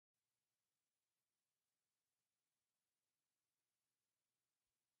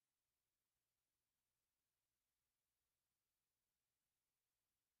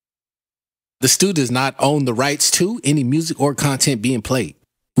The STU does not own the rights to any music or content being played.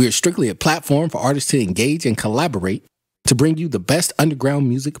 We are strictly a platform for artists to engage and collaborate to bring you the best underground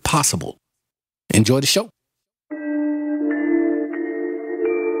music possible. Enjoy the show.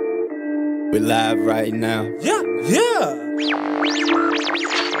 We're live right now. Yeah.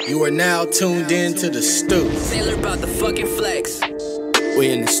 You are now tuned in to the STU. Sailor about the fucking flex. We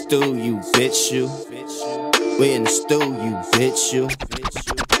in the stew, you bitch, you. We in the stew, you bitch, you.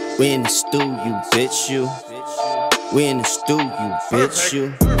 We in the stew, you bitch, you. We in the stew, you bitch,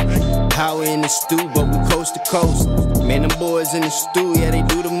 you. How we in the stew, but we coast to coast. Man, them boys in the stew, yeah, they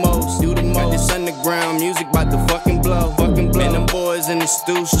do the most. Got this underground music about to fucking blow. Man, them boys in the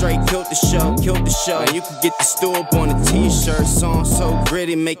stew straight killed the show. Man, you could get the stew up on a t-shirt. Song so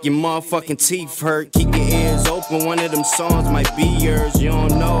gritty, make your motherfucking teeth hurt. Keep your ears open, one of them songs might be yours. You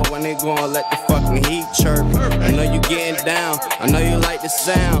don't know when they gonna let the fucking heat chirp. I know you getting down, I know you like the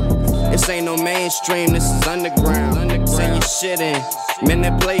sound. This ain't no mainstream, this is underground. Send your shit in, man,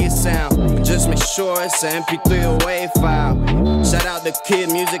 that play your sound. But just make sure it's an MP3 or WAV file. Shout out to Kid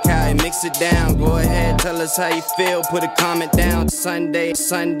Music, how he mix it down. Go ahead, tell us how you feel, put a comment down. Sunday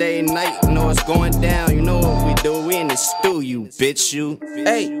night, you know it's going down. You know what we do, we in the stew, you bitch, you.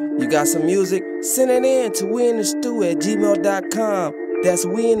 Hey, you got some music? Send it in to weinthestew@gmail.com. That's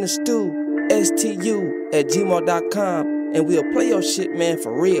weinthestew, STU @gmail.com. And we'll play your shit, man,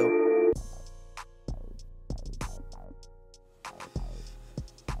 for real.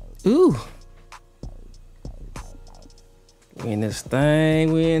 Ooh. We in this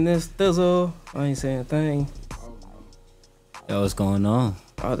thing, we in this thizzle. I ain't saying a thing. Yo, what's going on?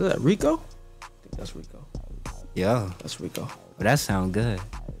 Oh, is that Rico? I think that's Rico. Yo, That's Rico. but that sound good.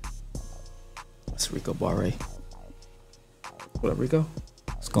 That's Rico Barre. What up, Rico?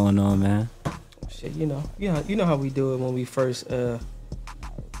 What's going on, man? Shit, you know how we do it when we first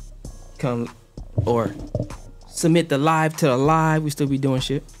come or submit the live to the live. We still be doing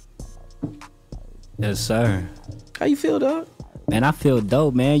shit. Yes, sir. How you feel, dog? Man, I feel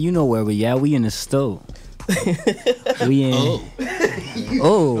dope, man. You know where we at. We in the stew. We in.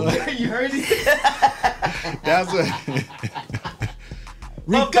 Oh. You heard it? That's what.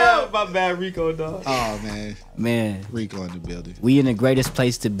 Rico! My bad, Rico, dog. Oh Man. Rico in the building. We in the greatest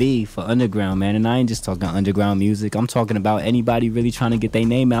place to be for underground, man. And I ain't just talking underground music. I'm talking about anybody really trying to get their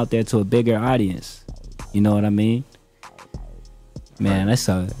name out there to a bigger audience. You know what I mean? Man, it's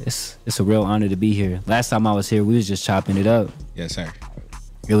a real honor to be here. Last time I was here, we was just chopping it up. Yes, sir.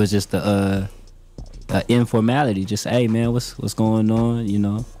 It was just the informality. Just, hey, man, what's going on? You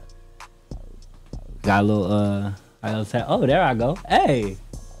know. Got a little oh, there I go. Hey,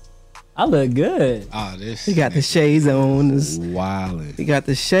 I look good. Oh, this. He got the shades on. Wildin'. He got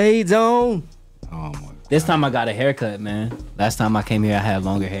the shades on. Oh my God. This time I got a haircut, man. Last time I came here, I had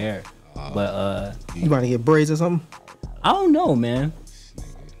longer hair. But You about to get braids or something? I don't know, man.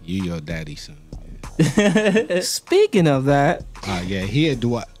 You your daddy son. Man. Speaking of that, Yeah, he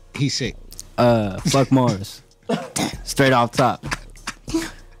do. He sick. Fuck Mars. Straight off top.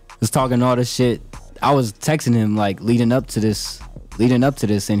 Was talking all this shit. I was texting him like leading up to this,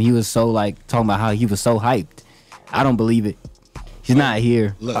 and he was so like talking about how he was so hyped. I don't believe it. He's not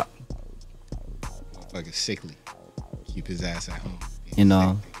here. Look, fucking sickly. Keep his ass at home. You know.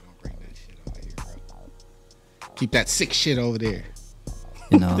 Don't bring that shit over here, bro. Keep that sick shit over there.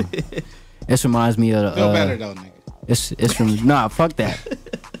 You know. This reminds me of Feel better though, nigga. It's from fuck that.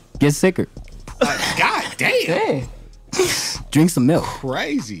 Get sicker. God damn. Drink some milk.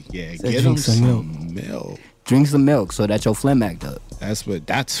 Crazy. Yeah, Said get drink him some some milk. Drink some milk so that your phlegm act up. That's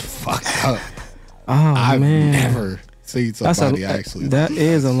fucked up. oh I've man, never seen somebody actually. That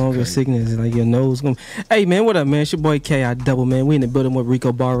is a longer sickness, like your nose going. Hey man, what up, man? It's your boy K.I. Double, man. We in the building with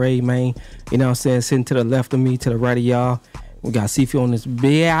Rico Barre, man. You know what I'm saying? Sitting to the left of me, to the right of y'all. We got Seafood on this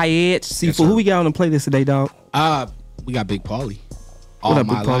bitch. Seafood, who we got on the playlist today, dog? We got Big Paulie. What up,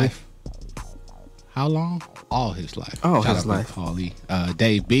 Big Paulie? Life. How long? All his life. All Shout his out life. Big Paulie.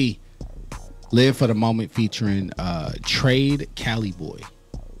 Dave B. Live for the Moment featuring Trade Cali Boy.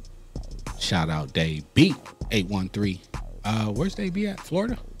 Shout out Dave B. 813. Where's Dave B at?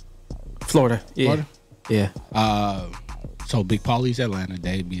 Florida? Florida. Yeah. Florida? Yeah. So Big Paulie's Atlanta,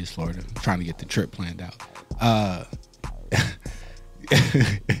 Dave B is Florida. Trying to get the trip planned out.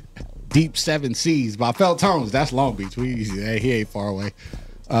 Deep Seven Seas by Feltones. That's Long Beach. He ain't far away.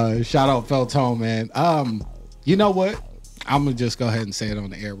 Shout out Feltone, man. You know what? I'm gonna just go ahead and say it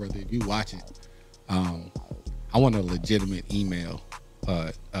on the air, brother. If you watch it, I want a legitimate email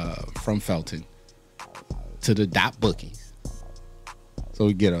from Felton to the dot bookings, so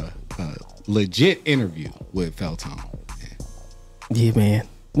we get a legit interview with Felton. Yeah, man.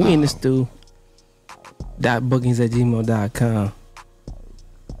 We in the stew. weenandstew.bookings@gmail.com.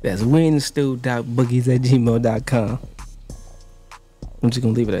 That's weenandstew.boogies@gmail.com. I'm just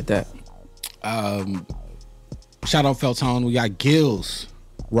gonna leave it at that. Shout out Feltone. We got Gills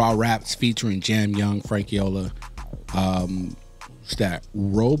Raw Raps featuring Jam Young, Frankiola. What's that?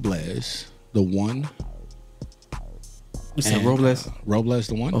 Robles, the one. You said Robles? Robles,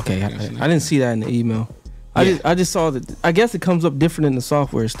 the one. Okay, I didn't see that in the email. I just saw that. I guess it comes up different in the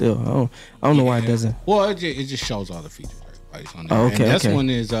software still. I don't know why it doesn't. Well, it just shows all the features everybody's on there. Oh, okay. And this one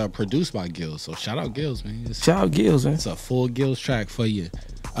is produced by Gills, so shout out Gills, man. Shout out Gills, man. It's a full Gills track for you.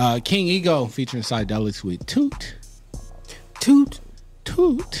 King Ego featuring Psydelics with Toot.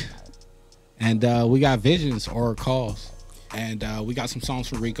 And we got Visions or Calls. And we got some songs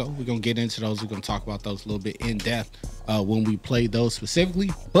from Rico. We're going to get into those. We're going to talk about those a little bit in depth when we play those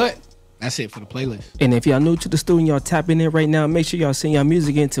specifically. But that's it for the playlist. And if y'all new to the stew and y'all tap in there right now, make sure y'all send y'all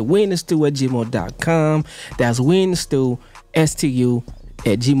music into weenandstew@gmail.com. That's weenandstew, STU,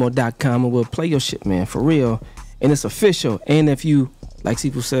 @gmail.com. And we'll play your shit, man, for real. And it's official. And if you, like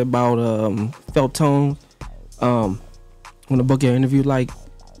people said about Feltone, want to book your interview like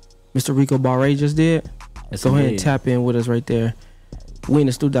Mr. Rico Barre just did, go ahead and tap in with us right there.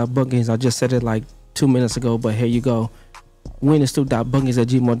 weenandstew.bookings. I just said it like 2 minutes ago, but here you go.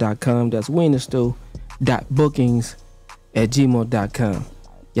 weenandstew.bookings@gmail.com. That's weenandstew.bookings@gmail.com.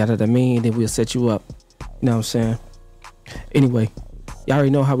 Y'all know what I mean? Then we'll set you up. You know what I'm saying? Anyway, y'all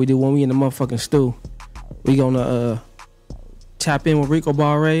already know how we do when we in the motherfucking stew. We gonna tap in with Rico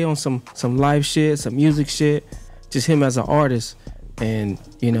Barre on some live shit, some music shit. Just him as an artist, and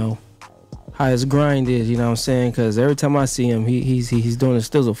you know how his grind is. You know what I'm saying? Because every time I see him, he's doing a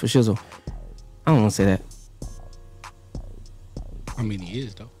stizzle for shizzle. I don't want to say that. I mean, he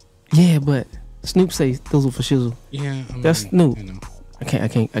is though. Yeah, but Snoop say stizzle for shizzle. Yeah, I mean, that's Snoop. You know. I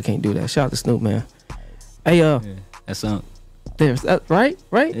can't do that. Shout out to Snoop, man. Hey, that's something. There's that right?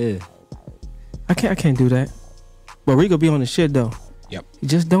 Yeah. I can't do that. But Rico be on the shit though. Yep. You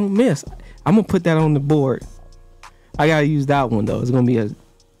just don't miss. I'm gonna put that on the board. I gotta use that one though. It's gonna be a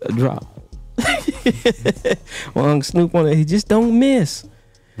drop. Well, Snoop on it, he just don't miss.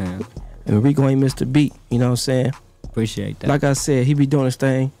 Yeah. And Rico ain't missed a beat. You know what I'm saying? Appreciate that. Like I said, he be doing his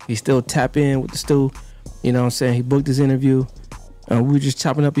thing. He still tap in with the stew. You know what I'm saying? He booked his interview. We were just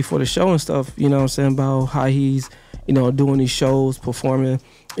chopping up before the show and stuff. You know what I'm saying? About how he's, you know, doing these shows, performing,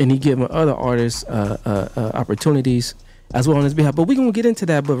 and he giving other artists opportunities as well on his behalf. But we're going to get into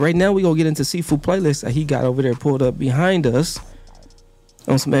that. But right now, we're going to get into Seafood playlist that he got over there pulled up behind us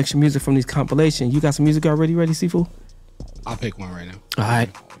on some extra music from these compilations. You got some music already ready, Seafood? I'll pick one right now. All right.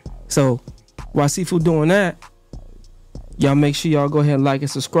 So while Seafood doing that, y'all make sure y'all go ahead and like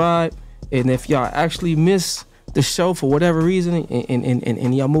and subscribe. And if y'all actually miss the show for whatever reason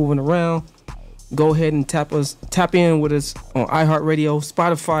and y'all moving around, go ahead and tap in with us on iHeartRadio,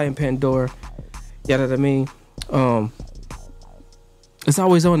 Spotify, and Pandora. You know what I mean? It's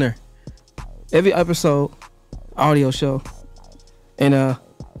always on there. Every episode, audio show. And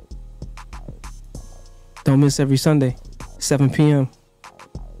don't miss every Sunday, 7 p.m.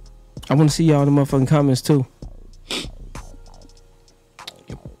 I want to see y'all in the motherfucking comments too.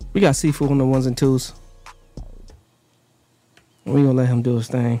 We got Seafood on the ones and twos. We gonna let him do his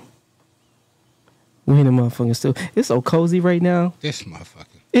thing. We in the motherfucking stew. It's so cozy right now. This motherfucker.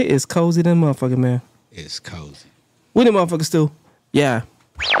 It is cozy than motherfucking, man. It's cozy. We the motherfucking stew. Yeah.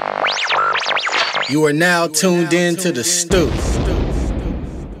 You are now tuned in to the stew.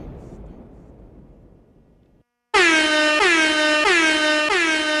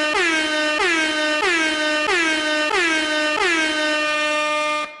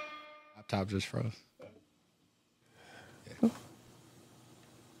 Laptop just froze. Yeah.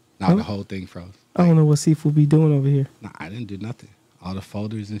 Nah, the whole thing froze. I don't know what Seafood be doing over here. Nah, I didn't do nothing. All the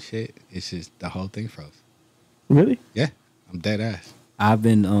folders and shit. It's just the whole thing froze. Really? Yeah, I'm dead ass. I've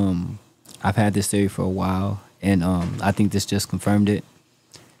been I've had this theory for a while, and I think this just confirmed it.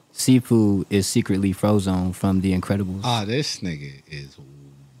 Seafood is secretly Frozone from The Incredibles. Ah, this nigga is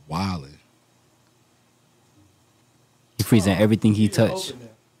wildin'. He freezing everything he touched.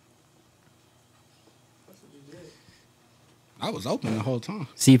 I was open the whole time.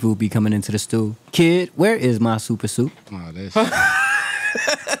 Seafood be coming into the stew. Kid, where is my super soup? Oh, this.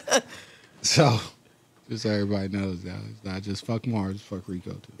 So, just so everybody knows, that it's not just fuck Mars, fuck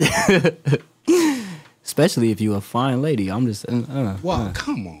Rico too. Especially if you a fine lady. I'm just. Well,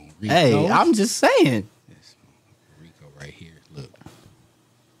 come on, Rico. Hey, I'm just saying. This Rico right here. Look.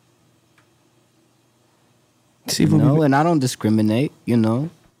 Seafood And I don't discriminate,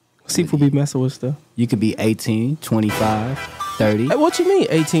 Seafood be messing with stuff. You could be 18, 25, 30. Hey, what you mean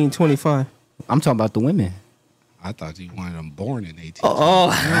 18, 25? I'm talking about the women. I thought you wanted them born in 18.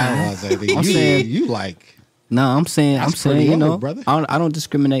 I'm saying you like. No, I'm saying, you know, brother. I don't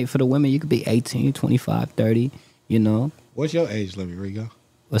discriminate for the women. You could be 18, 25, 30, you know. What's your age limit, Rico?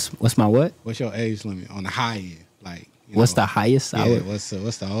 What's my what? What's your age limit on the high end? Like, what's the highest? Yeah, what's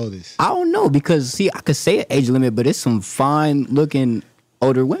the oldest? I don't know, because see, I could say an age limit, but it's some fine looking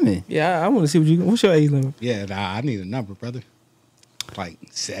older women. Yeah, I want to see what's your age limit? Yeah, I need a number, brother. Like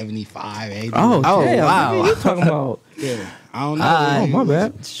 75, 80. Oh, damn, wow. What are you talking about? Yeah, I don't know. Oh, my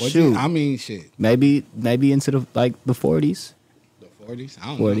bad. Shoot. I mean, shit. Maybe into the 40s. The 40s? I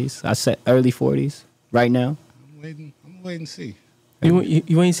don't know. 40s. I said early 40s right now. I'm waiting to see.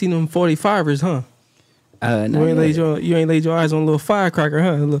 You ain't seen them 45ers, huh? You ain't laid your eyes on a little firecracker,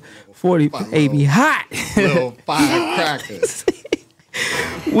 huh? A little 40 baby hot. Little firecrackers.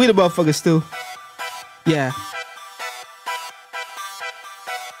 We the motherfuckers still. Yeah.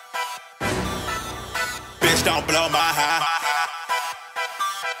 Bitch, don't blow my high.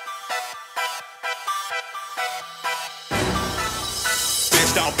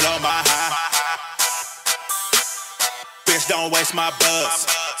 Bitch, don't blow my high. Bitch, don't waste my buzz.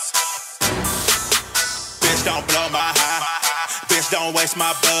 Bitch, don't blow my high. Bitch, don't waste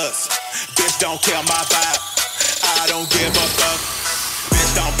my buzz. Bitch, don't kill my vibe. I don't give a fuck.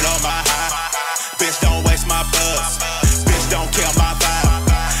 Bitch, don't blow my high. Bitch, don't waste my buzz. Bitch, don't kill my vibe.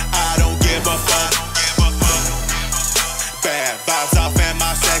 I don't give a fuck. Bad vibes off in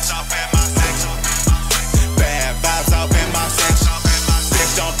my section. Bad vibes off in my section.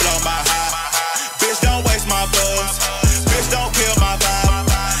 Bitch, don't blow my high. Bitch, don't waste my buzz. Bitch, don't kill my vibe.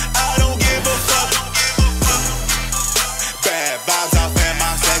 I don't give a fuck. Bad vibes off in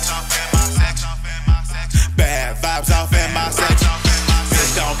my section. Bad vibes off in my section.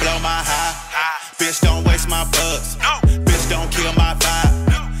 Bitch, don't blow my high. Bitch, don't waste my buzz. Bitch, don't kill my vibe.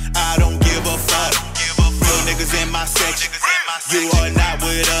 I don't give a fuck. Real niggas in my section. You are not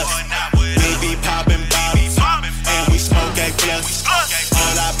with us. We be popping bottles and we smoke A+.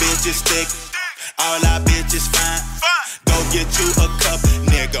 All our bitches thick. All our bitches fine. Go get you a cup,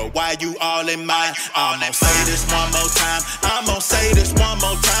 nigga. Why you all in mine? I'm gonna say this one more time. I'm gonna say this one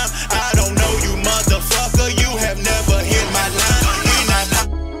more time. I don't know you, motherfucker. You have never hit my line.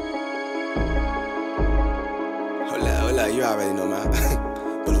 Hold up, you already know,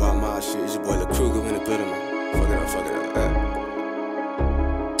 man. Boulevard Mall shit. It's your boy Lil Kruger in the building, man. Fuck it up.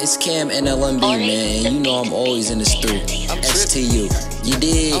 It's Cam NLMB, man. You know I'm always in the stew. STU. You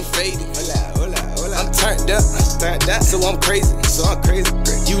dig? I'm faded. I'm turned up, so I'm crazy.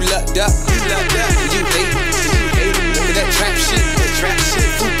 You lucked up, you hate it. Look at that trap shit, fugazi,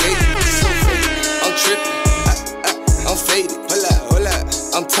 so faded. I'm tripping, I'm faded. Hold up,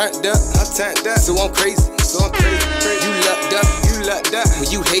 I'm turned up, so I'm crazy. You lucked up, when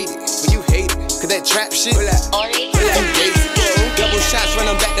you hate it. Cause that trap shit, fugazi. Double shots, run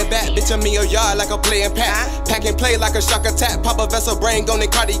them back to back. Bitch, I'm in your yard like I'm playing pack. Pack and play like a shock attack. Pop a vessel, brain gon'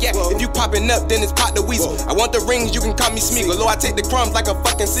 cardiac. If you popping up, then it's pop the weasel. I want the rings, you can call me Smeagol. Lord, I take the crumbs like a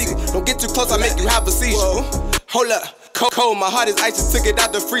fucking seagull. Don't get too close, I make you have a seizure. Hold up. Cold, my heart is ice, just took it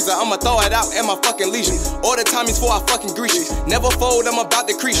out the freezer. I'ma throw it out at my fucking leisure. Order Tommy's before I fucking grease you. Never fold, I'm about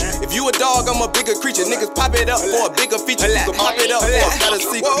to crease you. If you a dog, I'm a bigger creature. Niggas pop it up for a bigger feature. You can pop it up for a better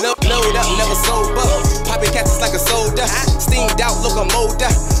sequel. Load up, never sold up. Poppin' cats like a soda. Steamed out, look a mold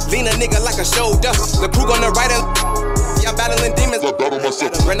up. Lean a nigga like a shoulder. The crew on the right and I'm battling demons.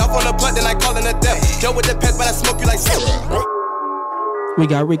 Ran off on the putt, then I call in a death. Deal with the pest, but I smoke you like smoke. We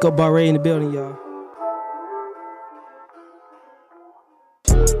got Rico Barre in the building, y'all.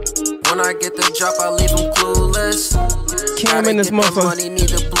 When I get the drop, I leave them clueless. Cam in this motherfucker. Money need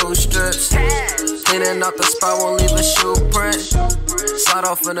the blue strips. Cleaning out the spot, won't leave a shoe print. Slide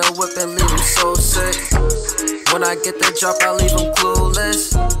off in the whip and leave them so sick. When I get the drop, I leave them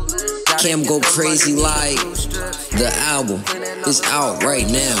clueless. Cam go crazy like the album is out right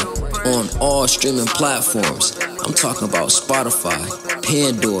now on all streaming platforms. I'm talking about Spotify,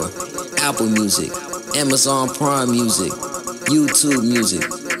 Pandora, Apple Music, Amazon Prime Music, YouTube Music,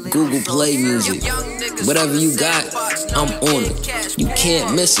 Google Play Music. Whatever you got, I'm on it. You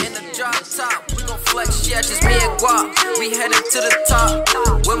can't miss it. We gon' flex, yeah, just me and Guap. We headed to the top.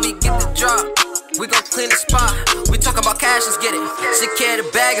 When we get the drop, we gon' clean the spot. We talk about cash, let's get it. Secure the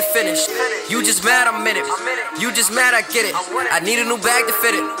bag and finish. You just mad, I'm in it. You just mad, I get it. I need a new bag to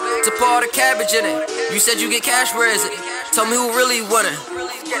fit it. To pour all the cabbage in it. You said you get cash, where is it? Tell me who really won it.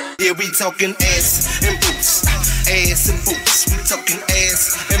 Yeah, we talking ass and boots. Ass and boots. We talking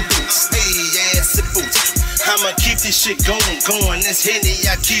ass and boots. Hey, ass and boots. I'ma keep this shit going. This Henny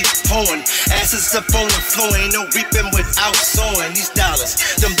I keep pouring. Asses up on the floor, ain't no reaping without sowing. These dollars,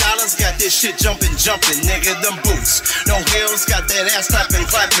 them dollars got this shit jumping, nigga. Them boots, no heels, got that ass clapping,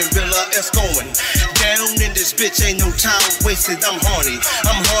 Rilla, it's going down in this bitch. Ain't no time wasted. I'm horny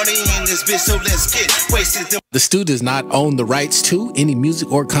in this bitch, so let's get wasted. The STU does not own the rights to any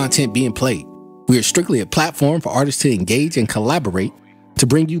music or content being played. We are strictly a platform for artists to engage and collaborate to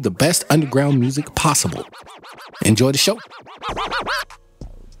bring you the best underground music possible. Enjoy the show.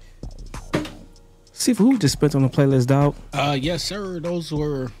 See who just spent on the playlist, dog. Yes, sir. Those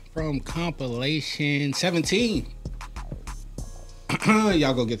were from compilation 17.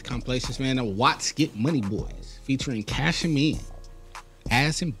 Y'all go get the compilations, man. The Watts Get Money Boys featuring Cash 'Em In,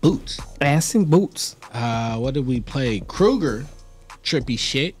 Ass and Boots. Ass and Boots. What did we play? Kruger, Trippy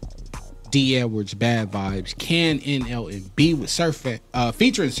Shit. D. Edwards, Bad Vibes. Can, NL, and B with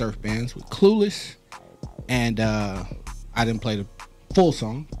featuring surf bands with Clueless. And I didn't play the full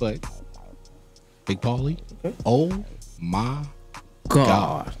song, but Big Paulie. Okay. Oh my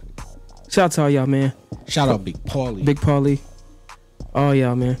God. Shout out to all y'all, man. Shout out Big Paulie. Big Paulie. Oh,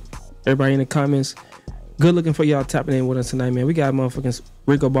 y'all, man. Everybody in the comments. Good looking for y'all tapping in with us tonight, man. We got motherfucking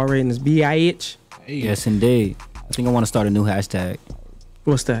Rico Barre in this BIH. Hey. Yes, indeed. I think I want to start a new hashtag.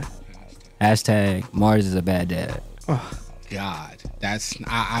 What's that? Hashtag Mars is a bad dad. Oh, God.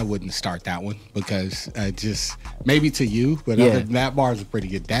 I wouldn't start that one because just maybe to you, but other than that, Mars is a pretty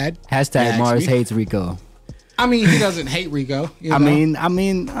good dad. Hashtag Mars hates Rico. I mean, he doesn't hate Rico. I mean, I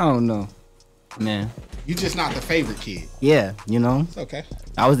don't know, man. You're just not the favorite kid. Yeah, you know. It's okay.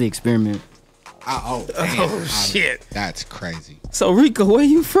 I was the experiment. Shit. That's crazy. So Rico, where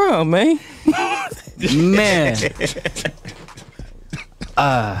you from, man? Man.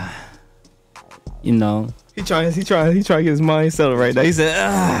 You know. He trying to get his mind settled right now. He said,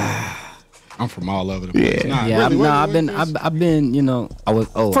 I'm from all over the place. Yeah. I've been, you know, I was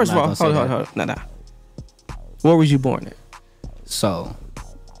First of all, hold on. Nah. Where was you born at? So, I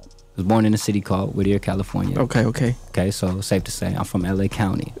was born in a city called Whittier, California. Okay. Okay, so safe to say I'm from LA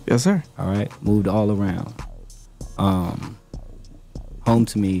County. Yes, sir. All right. Moved all around. Home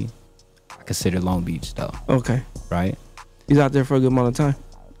to me, I consider Long Beach though. Okay. Right? You was out there for a good amount of time?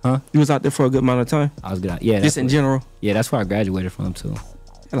 Huh? You was out there for a good amount of time? I was good. Yeah. Just in general? Yeah, that's where I graduated from too.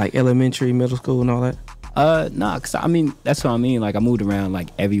 Like elementary, middle school and all that? Nah, cause I mean, that's what I mean. Like I moved around like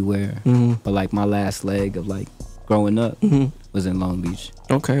everywhere. Mm-hmm. But like my last leg of like growing up was in Long Beach.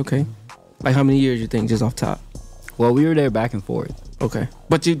 Okay. Like how many years you think just off top? Well, we were there back and forth. Okay.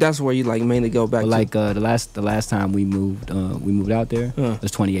 But that's where you like mainly go back to? Like the last time we moved out there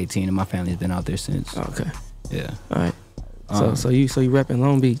was 2018 and my family's been out there since. Okay. Yeah. All right. So you repping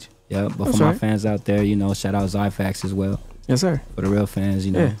Long Beach? Yeah, but for my fans out there, you know, shout out Zyfax as well. Yes, sir. For the real fans,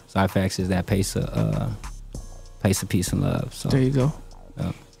 you know, Zyfax is that pace of peace and love. So there you go.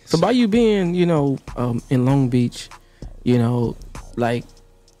 So by you being, you know, in Long Beach, you know, like,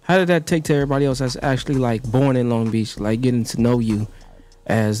 how did that take to everybody else that's actually like born in Long Beach, like getting to know you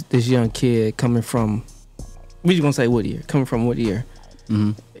as this young kid coming from, we just gonna say Whittier, coming from Whittier.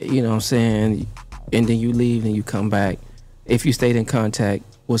 Mm-hmm. You know what I'm saying? And then you leave and you come back. If you stayed in contact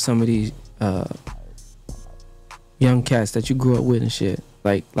with some of these young cats that you grew up with and shit,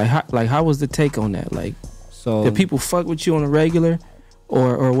 like how was the take on that? Like, so did people fuck with you on a regular,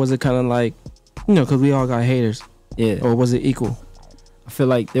 or was it kind of like, you know, because we all got haters? Yeah. Or was it equal? I feel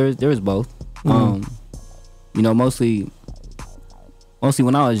like there was both. Mm-hmm. You know, mostly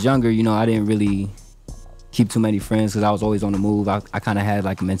when I was younger, you know, I didn't really keep too many friends because I was always on the move. I kind of had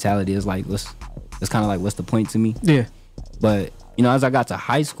like a mentality. It's like what's the point to me? Yeah. But you know, as I got to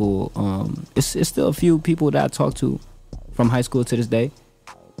high school, it's still a few people that I talk to from high school to this day.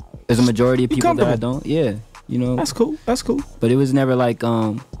 There's a majority of people that I don't. Yeah, you know. That's cool. But it was never like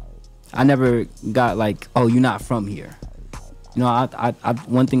I never got like, oh, you're not from here. You know, I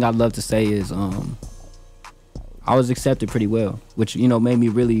one thing I'd love to say is I was accepted pretty well, which, you know, made me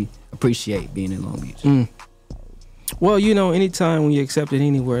really appreciate being in Long Beach. Mm. Well, you know, anytime when you're accepted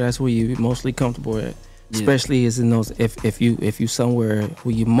anywhere, that's where you're mostly comfortable at. Yeah. Especially is in those if you somewhere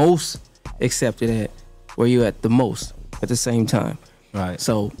where you most accepted at, where you at the most at the same time. Right.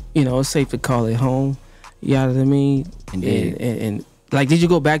 So, you know, it's safe to call it home. You know what I mean? Indeed. And like, did you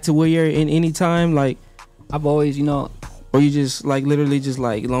go back to where you're in any time? Like, I've always, you know. Or you just like literally just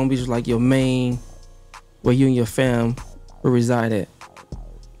like Long Beach was like your main, where you and your fam would reside at?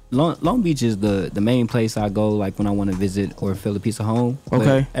 Long Beach is the main place I go like when I want to visit or feel a piece of home.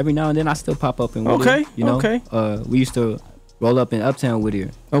 Okay. But every now and then I still pop up in Whittier. Okay. You know? Okay. We used to roll up in Uptown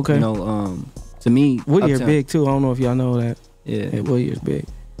Whittier. Okay. You know, to me, Whittier big too. I don't know if y'all know that. Yeah. Whittier's big.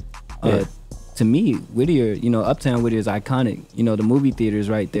 To to me, Whittier, Uptown Whittier is iconic. The movie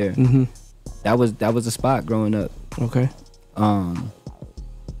theaters right there. Mm-hmm. That was the spot growing up. Okay.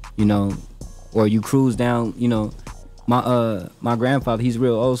 Or you cruise down, my grandfather, he's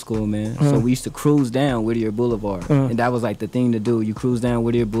real old school, man. So we used to cruise down Whittier Boulevard. And that was like the thing to do. You cruise down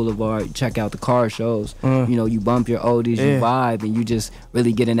Whittier Boulevard, you check out the car shows, you bump your oldies, you vibe, and you just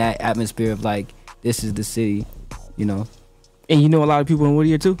really get in that atmosphere of like, this is the city, And you know a lot of people in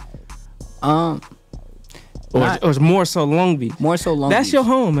Whittier too? Or it's more so Long Beach? More so Long Beach. That's your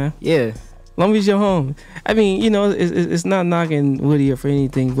home, man. Yeah. Long Beach your home. I mean, it's not knocking Whittier for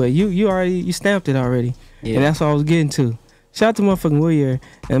anything, but you stamped it already. Yeah. And that's what I was getting to. Shout out to motherfucking Whittier,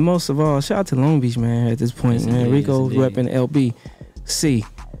 and most of all, shout out to Long Beach, man, at this point, man. Indeed, Rico's repping LBC.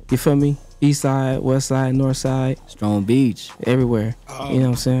 You feel me? East side, west side, north side. Strong Beach. Everywhere. You know what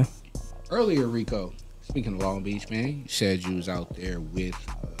I'm saying? Earlier, Rico, speaking of Long Beach, man, you said you was out there with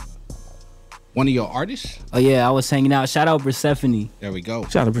one of your artists. Oh, yeah, I was hanging out. Shout out Persephone. There we go.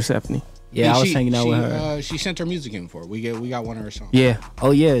 Shout out Persephone. Yeah, I was hanging out with her. She sent her music in for it. We got one of her songs. Yeah.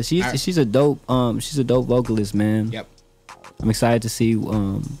 Oh yeah, she's a dope vocalist, man. Yep. I'm excited to see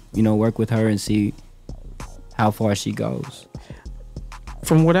work with her and see how far she goes.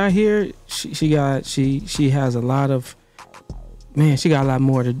 From what I hear, she has a lot of, man, she got a lot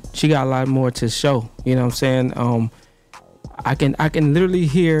more to show. You know what I'm saying? I can literally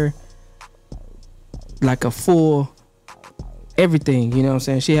hear like a full everything, you know what I'm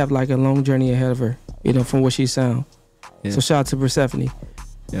saying? She have like a long journey ahead of her, from what she sound. Yeah. So shout out to Persephone.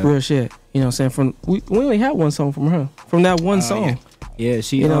 Yeah. Real shit. You know what I'm saying? We only had one song from her. From that one song. Yeah,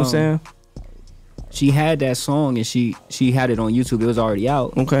 she you know what I'm saying? She had that song and she had it on YouTube. It was already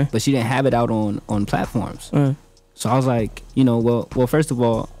out. Okay. But she didn't have it out on platforms. So I was like, well, first of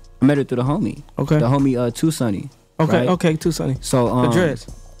all, I met her through the homie. Okay. The homie Too Sunny. Okay, right? okay, Too Sunny. So the dreads.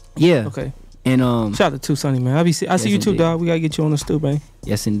 Yeah. Okay. And shout out to Too Sunny, man. I see you too, dog. We gotta get you on the stoop, man.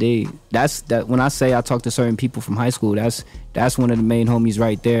 Yes, indeed. That's when I say I talk to certain people from high school. That's one of the main homies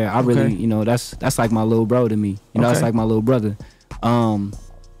right there. I really, that's like my little bro to me. That's like my little brother.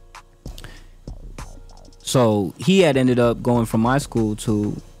 So he had ended up going from my school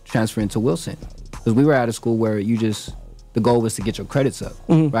to transferring to Wilson, because we were at a school where the goal was to get your credits up,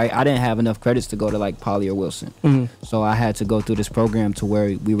 right? I didn't have enough credits to go to like Poly or Wilson. So I had to go through this program to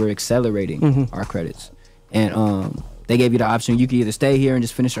where we were accelerating our credits. And they gave you the option, you could either stay here and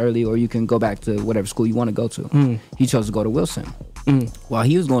just finish early, or you can go back to whatever school you want to go to. He chose to go to Wilson. While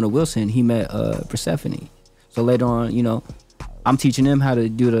he was going to Wilson, he met Persephone. So later on, I'm teaching him how to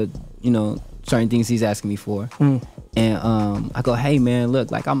do the, certain things he's asking me for. And I go, hey man,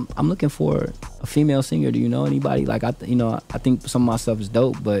 look, like I'm looking for a female singer. Do you know anybody? Like I think some of my stuff is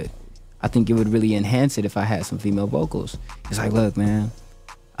dope, but I think it would really enhance it if I had some female vocals. He's like, look, man,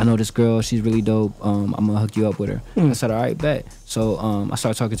 I know this girl. She's really dope. I'm gonna hook you up with her. I said, all right, bet. So I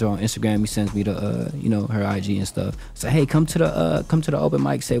started talking to her on Instagram. He sends me the her IG and stuff. I said, hey, come to the open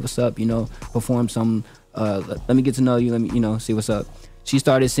mic. Say what's up. Perform some. Let me get to know you. Let me see what's up. She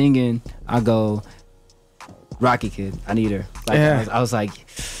started singing. I go, Rocky Kid, I need her. Like, yeah. I was like,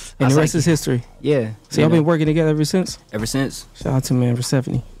 and the rest is history. Yeah. So y'all been working together ever since? Ever since. Shout out to man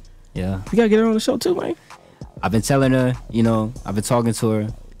Persephone. Yeah. You gotta get her on the show too, man. I've been telling her, I've been talking to her.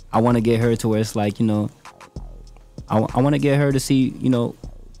 I want to get her to where it's like, I want to get her to see,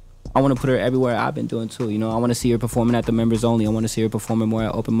 I want to put her everywhere I've been doing too. I want to see her performing at the members only. I want to see her performing more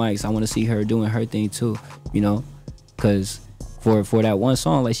at open mics. I want to see her doing her thing too, because for that one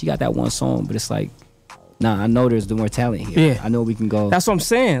song, like she got that one song, but it's like, nah, I know there's more talent here. Yeah. I know we can go. That's what I'm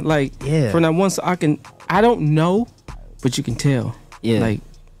saying. Like, from that one song, I don't know, but you can tell. Yeah. Like,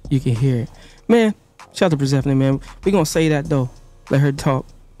 you can hear it. Man, shout out to Persephone, man. We gonna say that though. Let her talk.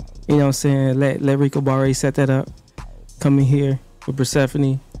 You know what I'm saying? Let Rico Barre set that up. Come in here with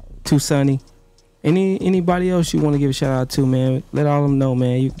Persephone, Too Sunny. Anybody else you want to give a shout out to, man? Let all of them know,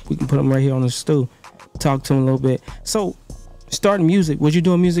 man. We can put them right here on the stool. Talk to them a little bit. So, starting music. Was you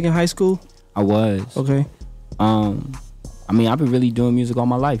doing music in high school? I was. Okay. I've been really doing music all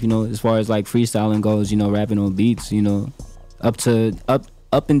my life, as far as like freestyling goes, rapping on beats, up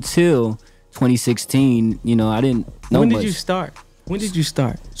until 2016, I didn't know When much. When did you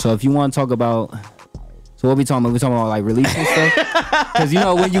start? So if you want to talk about, so what we talking about? We talking about like releasing stuff? Because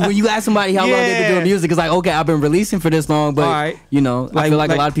when you ask somebody how long they've been doing music, it's like, okay, I've been releasing for this long, but I feel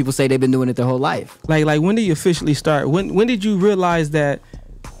like a lot of people say they've been doing it their whole life. Like when did you officially start? When did you realize that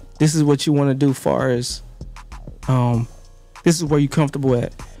this is what you want to do, far as this is where you're comfortable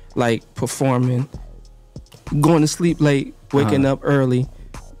at, like performing, going to sleep late, waking up early,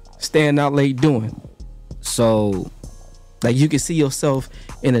 staying out late doing? So, like, you can see yourself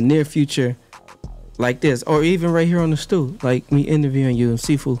in the near future like this, or even right here on the stool, like me interviewing you and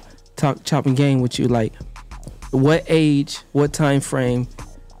Sifu chopping game with you, like what age, what time frame,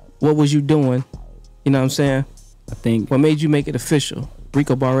 what was you doing? You know what I'm saying? I think what made you make it official?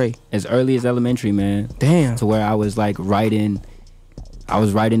 Rico Barre. As early as elementary, man. Damn. To where I was like writing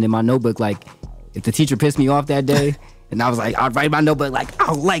in my notebook, like if the teacher pissed me off that day, and I was like, I'd write in my notebook like, I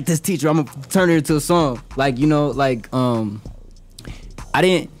don't like this teacher, I'm gonna turn it into a song. Like, you know, like growing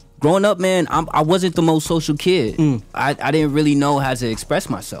up, man, I wasn't the most social kid. I didn't really know how to express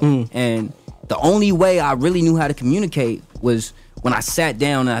myself. And the only way I really knew how to communicate was when I sat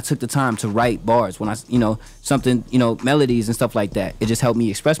down and I took the time to write bars, when I, melodies and stuff like that. It just helped me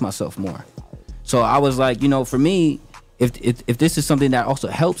express myself more. So I was like, for me, if this is something that also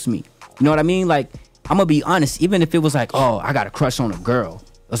helps me, you know what I mean? Like, I'm gonna be honest, even if it was like, oh, I got a crush on a girl,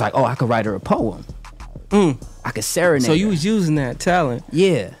 it was like, oh, I could write her a poem. I could serenade. So you her. was using that talent.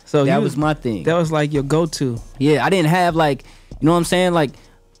 Yeah. So that was my thing. That was like your go-to. Yeah, I didn't have like, you know what I'm saying? Like,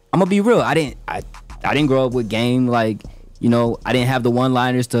 I'm gonna be real. I didn't grow up with game. Like, I didn't have the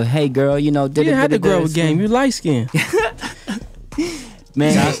one-liners to, hey girl, you didn't have to grow up with game. You light skinned.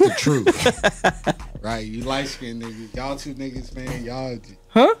 Man, that's the truth. Right? You light skinned niggas. Y'all two niggas, man. Y'all.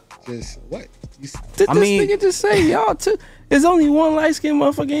 Huh? Just what? Did this nigga just say y'all two? There's only one light skinned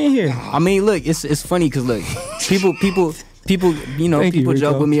motherfucker in here. I mean, look, it's funny because look, people, people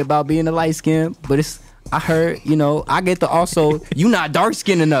joke with me about being a light skin, but I heard, I get the also, you not dark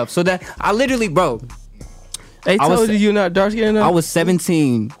skinned enough. So that I literally, bro. They told you not dark skinned enough? I was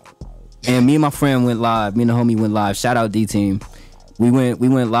 17 and me and my friend went live. Me and the homie went live. Shout out D Team. We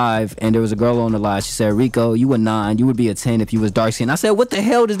went live and there was a girl on the live. She said, Rico, you a 9. You would be a 10 if you was dark skinned. I said, what the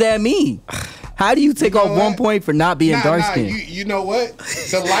hell does that mean? How do you take off 1 point for not being dark skinned? You know what?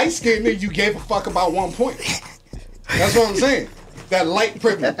 The light skinned nigga, you gave a fuck about 1 point. That's what I'm saying. That light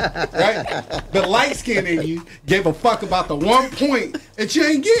privilege, right? The light skinned in you gave a fuck about the 1 point that you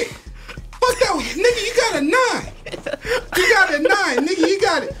ain't get. Fuck that, nigga. You got a 9. You got a 9, nigga. You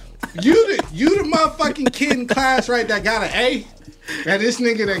got it. You the motherfucking kid in class, right? That got an A, and this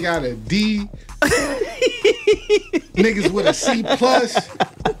nigga that got a D. Niggas with a C plus.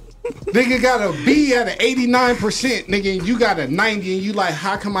 Nigga got a B at an 89%, nigga, and you got a 90, and you like,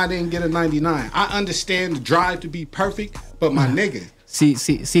 how come I didn't get a 99? I understand the drive to be perfect, but my nigga.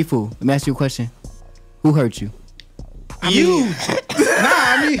 Sifu, let me ask you a question. Who hurt you? Y'all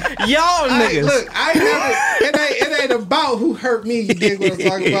niggas. Look, it ain't about who hurt me, you dig what I'm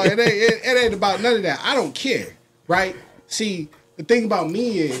talking about. It ain't about none of that. I don't care, right? See, the thing about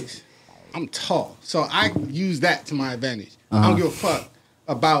me is, I'm tall, so I use that to my advantage. I don't give a fuck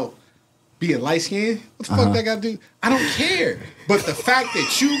about being light skinned. What the fuck that got to do? I don't care. But the fact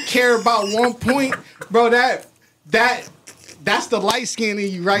that you care about 1 point, bro, that's the light skin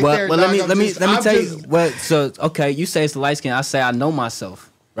in you right there. Well, let me tell you. Well, so okay, you say it's the light skin. I say I know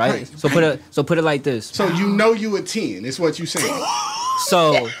myself, right? So put it like this. So you know you a 10. Is what you saying.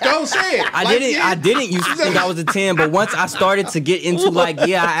 So don't say it. I didn't used to think I was a 10, but once I started to get into like,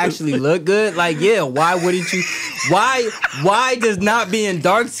 yeah, I actually look good. Like, yeah, why wouldn't you? Why does not being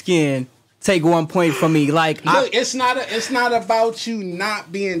dark skinned take 1 point from me? Like, look, it's not about you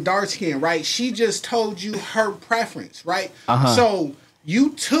not being dark skinned, right? She just told you her preference, right? So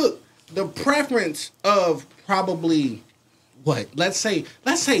you took the preference of probably what? Let's say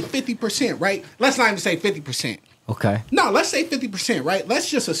 50%, right? Let's not even say 50%. Okay. No, let's say 50%, right? Let's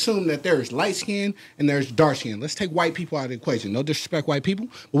just assume that there's light skin and there's dark skin. Let's take white people out of the equation. No disrespect, white people,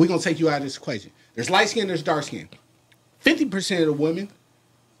 but we're gonna take you out of this equation. There's light skin, there's dark skin. 50% of the women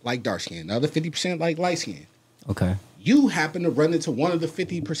like dark skin. The other 50% like light skin. Okay. You happen to run into one of the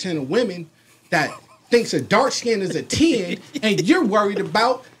 50% of women that thinks a dark skin is a 10, and you're worried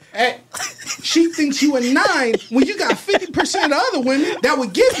about she thinks you a 9 when you got 50% of other women that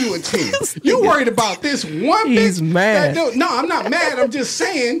would give you a 10. You worried about this one bitch. He's mad. No, I'm not mad. I'm just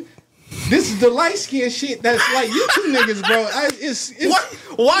saying this is the light skin shit that's like you two niggas, bro.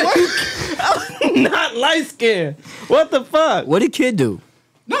 I'm not light skinned. What the fuck? What did kid do?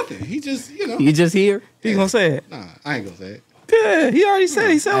 Nothing. He just, You just here? He gonna say it. Nah, I ain't gonna say it. Yeah, he already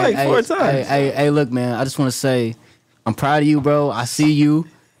said. He said like 4 times. Hey, look, man. I just want to say, I'm proud of you, bro. I see you.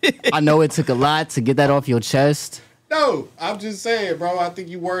 I know it took a lot to get that off your chest. No, I'm just saying, bro. I think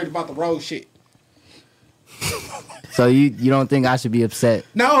you worried about the wrong shit. So you don't think I should be upset?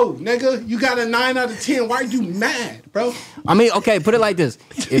 No, nigga. You got a 9 out of 10. Why are you mad, bro? I mean, okay, put it like this.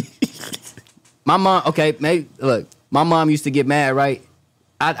 My mom, my mom used to get mad, right?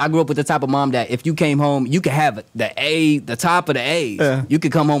 I grew up with the type of mom that if you came home, you could have the top of the A's. Yeah. You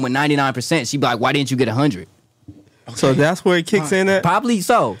could come home with 99%. She'd be like, why didn't you get 100? Okay. So that's where it kicks in at? Probably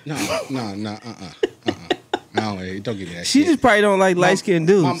so. No. don't give me that She shit. just probably don't like light-skinned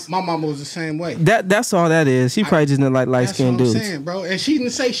dudes. My mama was the same way. That's all that is. She probably just didn't like light-skinned dudes. That's what I'm saying, bro. And she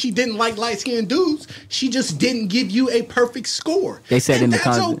didn't say she didn't like light-skinned dudes. She just didn't give you a perfect score. They said in the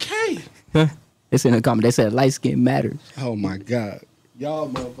comment. That's okay. Huh? They said in the comment. They said light skin matters. Oh my God, y'all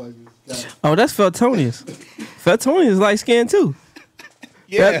motherfuckers. Oh, that's Feltonius. Feltonius light-skinned too.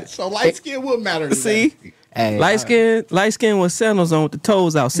 Yeah, so light skin would matter. See? Hey, light skin with sandals on with the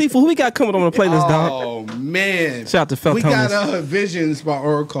toes out. See, who we got coming on the playlist, dog? Oh man! Shout out to Feltonius. We got Visions by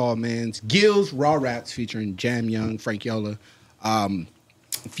Oracle, man. Gills Raw Raps featuring Jam Young, Frank Yola, a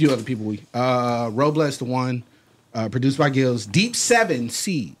few other people. Robles the one, produced by Gills. Deep 7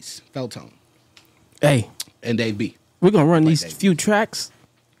 C's Feltone. Hey, and Dave B. We're gonna run these few tracks.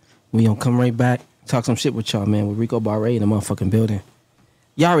 We gonna come right back, talk some shit with y'all, man. With Rico Barre in the motherfucking building.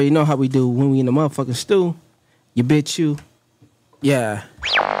 Y'all already know how we do when we in the motherfucking stew. You bitch you. Yeah.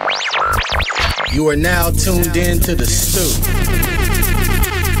 You are now tuned in to the stew.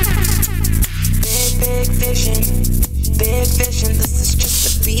 Big vision. This is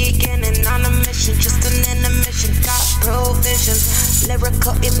just the beginning on a mission, just an intermission. Got provisions,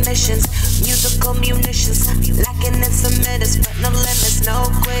 lyrical emissions, musical munitions, lacking in some minutes, but no limits, no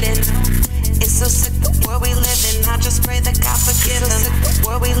quitting. It's so sick the world we live in. I just pray that God forgive him. The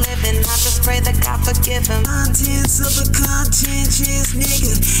world we live in. I just pray that God forgive him. Contents of a contentious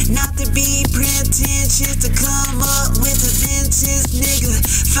nigga, not to be pretentious, to come up with a vintage nigga.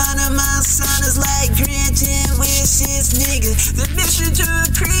 Finding my son is like granting wishes, nigga. The mission to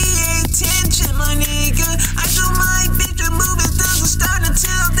create tension, my nigga. I do my bitch and move it doesn't start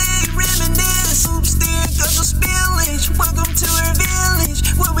until they reminisce. Oops, there goes a spillage. Welcome to our village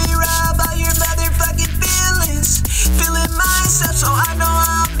where we rob all your motherfucking feelings. Feeling myself, so I know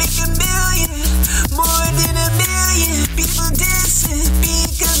I'll make a million, more than a million. People dissing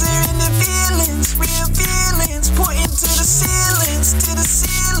because they're in the feelings, real feelings, pointing to the ceilings, to the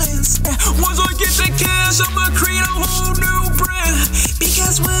ceilings. Once I get the cash, I'ma create a whole new brand.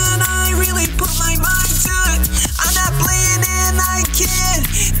 Because when I really put my mind to it, I'm not playing and I can't.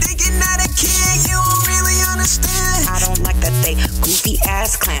 Thinking that I can't, you don't really understand. I don't like that they goofy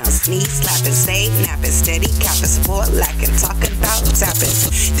ass clowns, sneeze slapping, say napping, steady capping, support lacking, talking about tapping.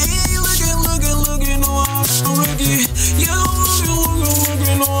 They ain't looking, no, I'm a rookie. Yeah,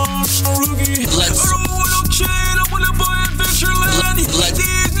 looking, no, I'm a rookie. I don't want no chain, I wanna buy Adventureland.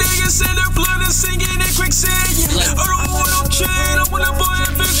 These niggas say they're flooding, singing in quicksand. I don't want no chain, I wanna buy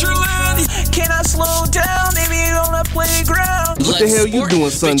Adventureland. Can I slow down, maybe on a playground? What the hell you doing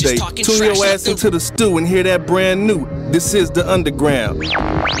Sunday? Tune your ass into the stew and hear that brand new. This is the underground.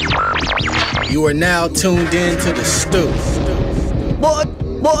 You are now tuned in to the stew.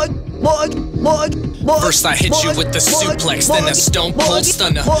 First I hit you with the suplex, then a stone cold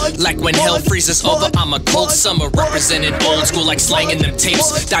stunner. Like when hell freezes over, I'm a cold summer. Representing old school like slanging them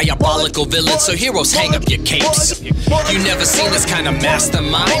tapes. Diabolical villains, so heroes hang up your capes. You never seen this kind of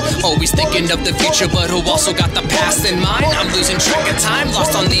mastermind. Always thinking of the future, but who also got the past in mind. I'm losing track of time,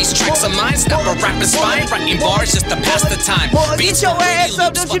 lost on these tracks of mine. Stop a rapper's spine, writing bars just to pass the time. Get your ass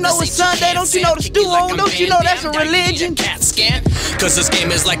up, don't you know it's Sunday? Don't you know the stew on? Don't you know that's a religion? Cat scan, cause this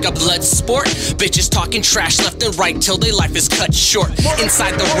game is like a blood sport. Bitches talking trash left and right till their life is cut short.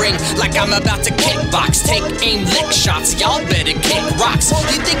 Inside the ring, like I'm about to kickbox. Take aim, lick shots, y'all better kick rocks.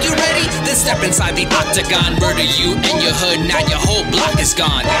 You think you ready? Then step inside the octagon. Murder you in your hood, now your whole block is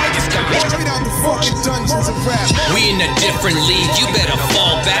gone. We in a different league, you better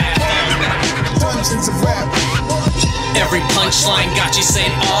fall back. Every punchline got you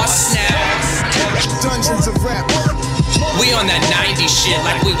saying, aw snap. Dungeons of rap. We on that 90s shit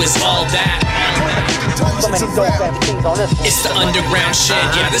like we was all that. It's the underground shit,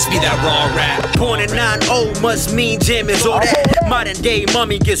 yeah, this be that raw rap. Born in 9-0 must mean Jim is all that. Modern day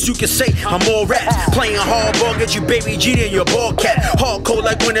mummy, guess you can say I'm all rap. Playing hardball, get you baby G in your ball cat. Hardcore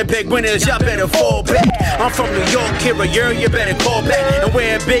like Winnipeg winners, y'all better fall back. I'm from New York, here a year, you better call back. And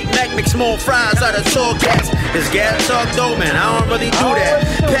wear a Big Mac, mix small fries out of tall cats. This gas talk though, man, I don't really do that.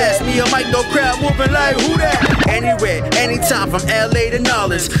 Pass me a mic, no crowd moving like who that? Anywhere, anytime from LA to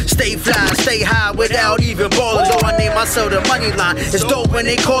Nolens. Stay fly, stay high without even balling. Though I name myself the money line. It's dope when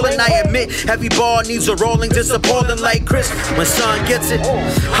they call it, I admit. Heavy ball needs a rolling, disappointing like Chris. When son gets it,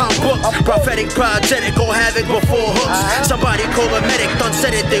 I'm booked. Prophetic, project, go havoc before hooks. Somebody call a medic, done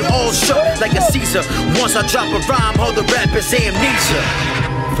said it, they all shook like a Caesar. Once I drop a rhyme, hold the rap is amnesia.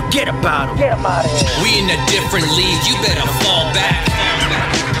 Forget about him. We in a different league, you better fall back.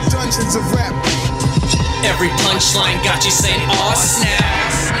 Dungeons of rap. Every punchline got you saying, aw snap.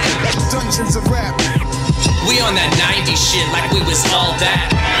 Dungeons of rap. We on that 90s shit like we was all that.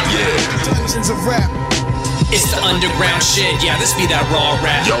 Yeah. Dungeons of rap. It's the underground shit, yeah, this be that raw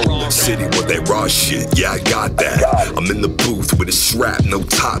rap. Yo, city with that raw shit, yeah, I got that. I'm in the booth with a strap, no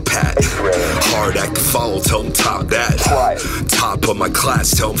top hat. Hard act to follow, tell them top that. Top of my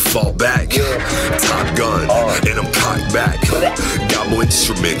class, tell them fall back. Top gun, and I'm cocked back. Got more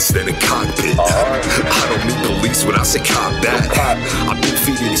instruments than a cockpit. I don't need police when I say cop that. I've been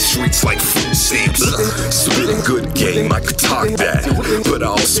feeding the streets like food stamps. Spit a good game, I could talk that. But I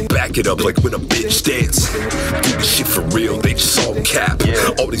also back it up like when a bitch dance. Do this shit for real, they just all cap.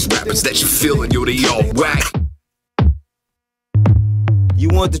 All these rappers that you feeling, yo, they all whack. You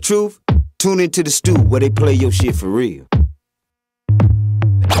want the truth? Tune into the stew where they play your shit for real.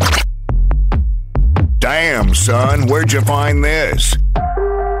 Damn, son, where'd you find this?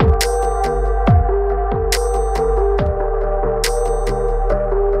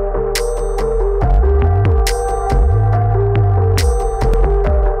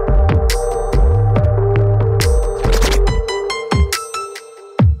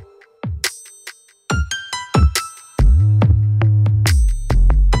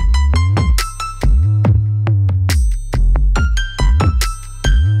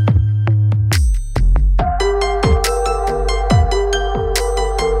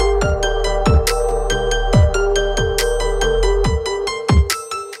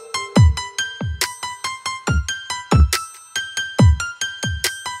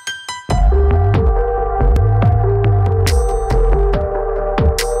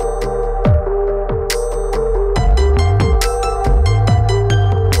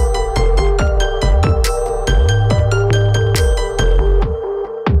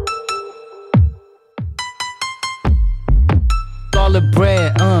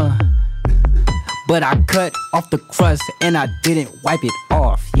 But I cut off the crust and I didn't wipe it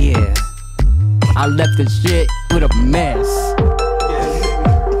off, yeah. I left the shit with a mess.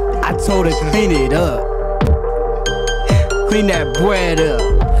 I told her clean it up. Clean that bread up.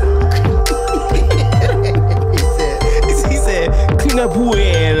 he said clean that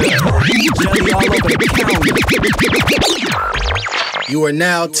bread up. Jelly all over the counter. You are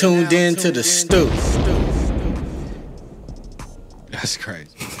now tuned in to the stew. That's crazy.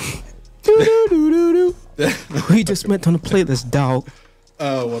 We just went on the playlist, dog.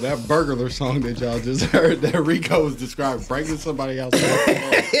 Well, that burglar song that y'all just heard that Rico was describing, breaking somebody else's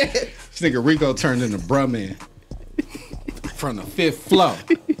This nigga Rico turned into Brumman from the 5th floor.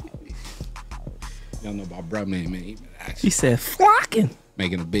 Y'all know about Brumman, man. He said flocking.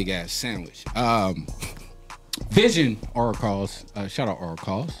 Making a big ass sandwich. Vision Oracles, shout out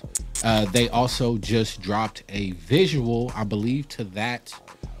Oracles. They also just dropped a visual, I believe, to that.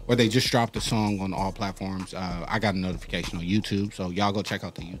 Or they just dropped a song on all platforms. I got a notification on YouTube, so y'all go check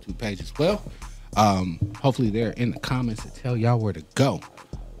out the YouTube page as well. Hopefully they're in the comments to tell y'all where to go.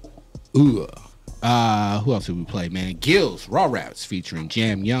 Ooh. Who else did we play, man? Gills, Raw Raps featuring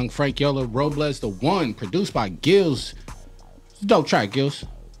Jam Young, Frank Yola, Robles the One, produced by Gills. It's a dope track, Gills.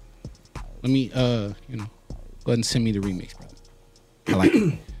 Let me, go ahead and send me the remix, brother. I like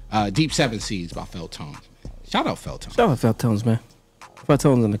it. Deep 7 Seas by Felt Tones. Shout out Felt Tones. Shout out Felt Tones, man. Felt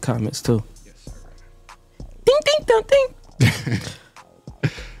Tones in the comments too. Yes, sir. Ding ding dong ding.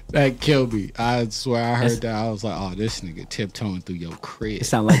 That killed me. I swear I heard that. I was like, oh, this nigga tiptoeing through your crib. It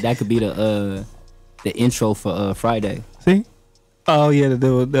sound like that could be the intro for Friday. See? Oh yeah,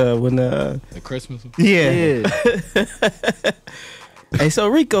 the Christmas one? Yeah. Hey, so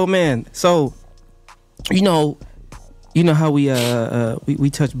Rico, man. So you know how we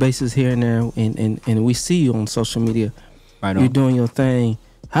touch bases here and there, and we see you on social media. Right on. You're doing your thing.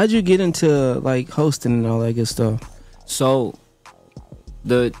 How'd you get into like hosting and all that good stuff? So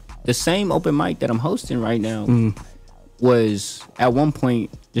the same open mic that I'm hosting right now was at one point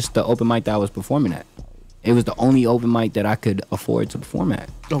just the open mic that I was performing at. It was the only open mic that I could afford to perform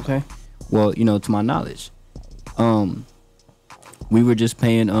at. Okay. Well, to my knowledge. We were just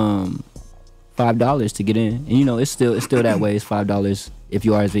paying $5 to get in. And it's still that way. It's $5. If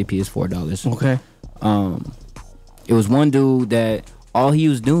you RSVP, it's $4. Okay. It was one dude that all he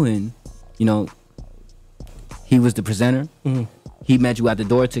was doing, he was the presenter. He met you at the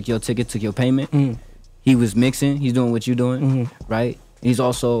door, took your ticket, took your payment. He was mixing. He's doing what you're doing, right? He's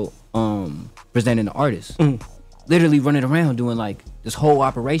also presenting the artist. Literally running around doing like this whole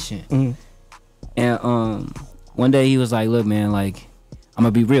operation. And one day he was like, look, man, like, I'm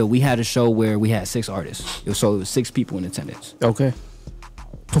gonna be real. We had a show where we had 6 artists. So it was 6 people in attendance. Okay.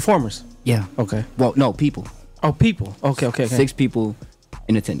 Performers? Yeah. Okay. Well, no, people. Oh, people. Okay. 6 people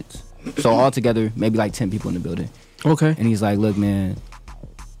in attendance. So altogether, maybe like 10 people in the building. Okay. And he's like, look, man,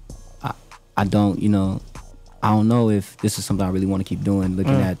 I don't know if this is something I really want to keep doing,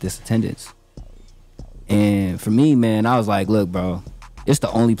 looking at this attendance. And for me, man, I was like, look, bro, it's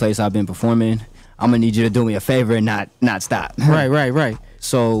the only place I've been performing. I'm gonna need you to do me a favor and not stop. Right.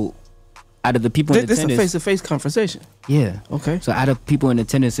 So out of the people in This is a attendance, face-to-face conversation. yeah. Okay. So out of people in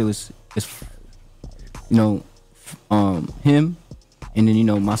attendance, it's him, and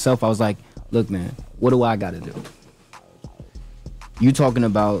then myself. I was like, look, man, what do I got to do? You talking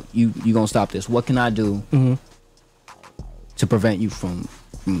about you gonna stop this? What can I do to prevent you from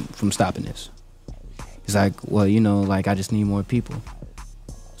stopping this? He's like, well, I just need more people.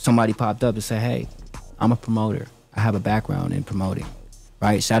 Somebody popped up and said, hey, I'm a promoter. I have a background in promoting.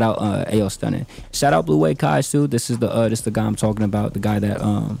 Right? Shout out AO Stunning. Shout out Blue Wave Kai too. This is the guy I'm talking about, the guy that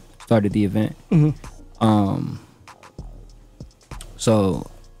started the event.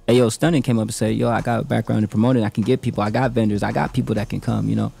 So AO Stunning came up and said, yo, I got a background in promoting. I can get people. I got vendors. I got people that can come,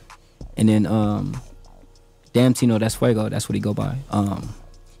 And then Damn Tino, that's Fuego. That's what he go by.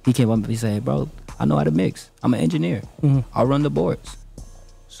 He came up and he said, hey, bro, I know how to mix. I'm an engineer. I'll run the boards.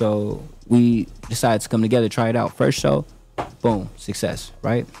 So we decided to come together, try it out. First show, boom, success,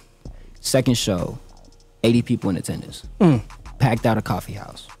 right? Second show, 80 people in attendance. Packed out a coffee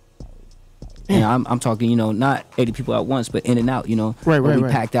house. And I'm talking, not 80 people at once, but in and out, Right. We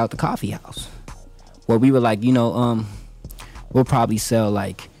packed out the coffee house. Where we were like, we'll probably sell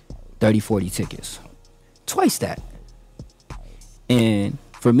like 30, 40 tickets. Twice that. And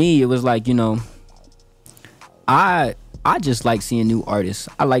for me, it was like, I just like seeing new artists.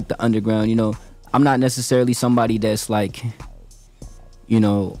 I like the underground, I'm not necessarily somebody that's like,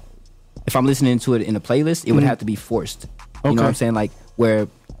 if I'm listening to it in a playlist, it would have to be forced. You know what I'm saying? Like where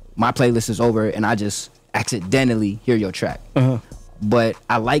my playlist is over and I just accidentally hear your track. But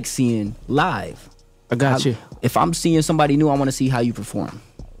I like seeing live. I got you. If I'm seeing somebody new, I want to see how you perform.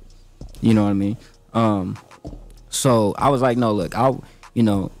 You know what I mean? So I was like, no, look,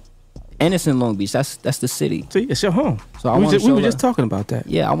 and it's in Long Beach. That's the city. See, it's your home. So we were just talking about that.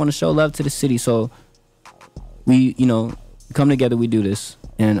 Yeah, I want to show love to the city. So we, come together. We do this,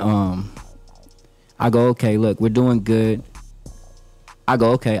 and I go, okay, look, we're doing good. I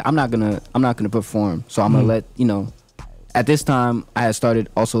go, okay, I'm not gonna perform. So I'm gonna let At this time, I had started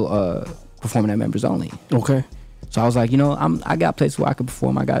also performing at members only. Okay. So I was like, I got places where I can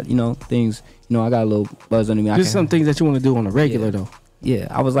perform. I got things. I got a little buzz under me. Just some things that you want to do on a regular though. Yeah,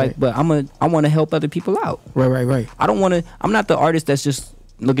 I was like, but I want to help other people out. Right. I don't want to. I'm not the artist that's just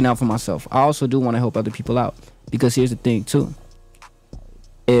looking out for myself. I also do want to help other people out because here's the thing too.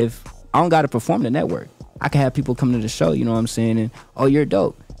 If I don't got to perform the network, I can have people come to the show. You know what I'm saying? And you're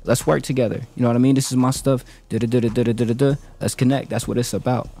dope. Let's work together. You know what I mean? This is my stuff. Let's connect. That's what it's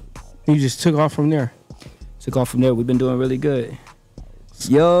about. You just took off from there. We've been doing really good.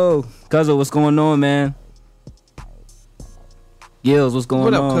 Yo, Cuzzo, what's going on, man? Gills, what's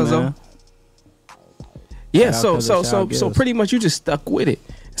going on, Cuzzo? man? Yeah, so pretty much you just stuck with it.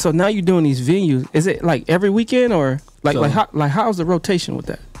 So now you're doing these venues. Is it like every weekend or how's the rotation with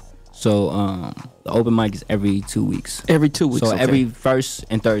that? So the open mic is every 2 weeks. Every 2 weeks. So okay. every first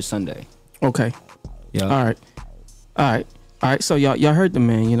and third Sunday. Okay. Yeah. All right. So y'all heard the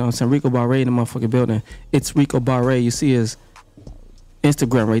man. You know what I'm saying? Rico Barre in the motherfucking building. It's Rico Barre. You see his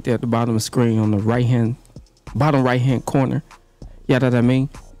Instagram right there at the bottom of the screen on the bottom right hand corner. Yeah, that I mean.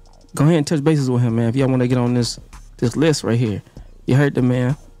 Go ahead and touch bases with him, man. If y'all want to get on this list right here. You heard the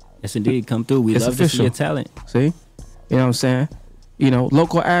man. Yes, indeed. Come through. We love to see your talent. See? You know what I'm saying?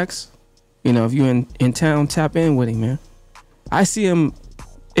 Local acts. If you in town, tap in with him, man. I see him.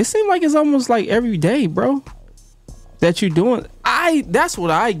 It seems like it's almost like every day, bro, that you're doing. That's what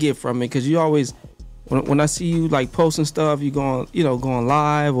I get from it, because you always, when I see you like posting stuff, you going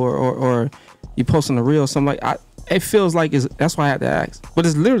live or you posting a reel, something like it feels like that's why I had to ask. But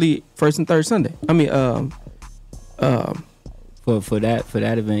it's literally first and third Sunday. I mean, for that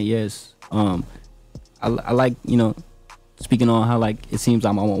event, yes. I like speaking on how like it seems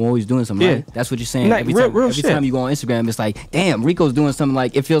I'm always doing something. Right? That's what you're saying. Like, every time you go on Instagram, it's like, damn, Rico's doing something.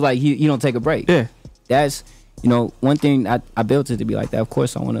 Like it feels like he don't take a break. Yeah, that's one thing I built it to be like that. Of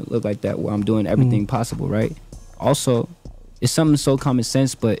course, I want to look like that where I'm doing everything possible, right? Also, it's something so common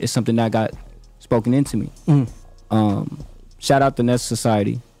sense, but it's something that got spoken into me. Shout out to Nest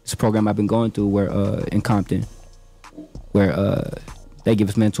Society. It's a program I've been going through where in Compton, where they give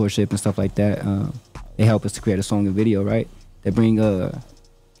us mentorship and stuff like that. They help us to create a song and video, right? They bring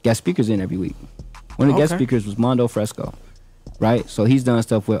guest speakers in every week. One of the guest speakers was Mondo Fresco, right? So he's done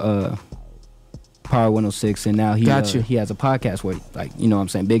stuff with Power 106, and now he has a podcast where, like, what I'm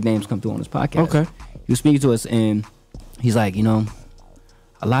saying, big names come through on his podcast. Okay. He was speaking to us, and he's like, a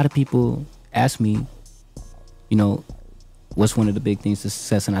lot of people ask me, what's one of the big things to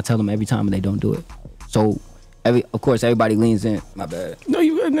success, and I tell them every time, and they don't do it. So of course everybody leans in. My bad. No,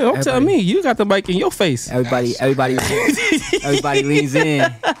 don't tell me. You got the mic in your face. Everybody leans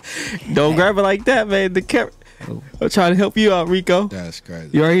in. Don't grab it like that, man. The camera. I'm trying to help you out, Rico. That's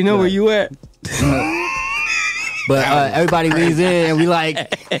crazy. You already know where you at. But everybody leans in and we like,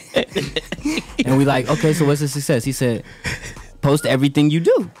 okay, so what's the success? He said, post everything you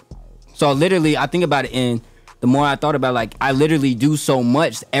do. So literally, I think about it, and the more I thought about it, like, I literally do so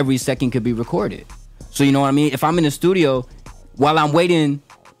much, every second could be recorded. So you know what I mean? If I'm in the studio, while I'm waiting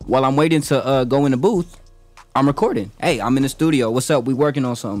to go in the booth, I'm recording. Hey, I'm in the studio. What's up? We working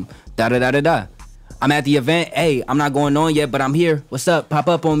on something. Da-da-da-da-da. I'm at the event. Hey, I'm not going on yet, but I'm here. What's up? Pop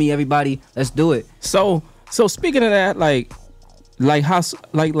up on me, everybody. Let's do it. So speaking of that, like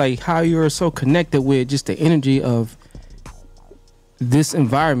how you're so connected with just the energy of this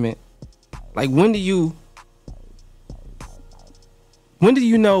environment. Like, when do you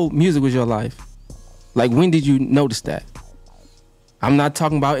know music was your life? Like, when did you notice that? I'm not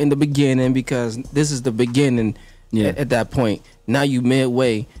talking about in the beginning, because this is the beginning. At that point. Now you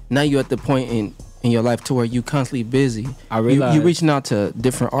midway. Now you at the point in your life to where you constantly busy. I realize you reaching out to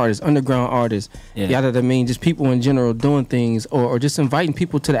different artists, underground artists. Just people in general doing things, or just inviting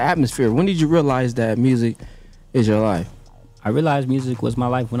people to the atmosphere. When did you realize that music is your life? I realized music was my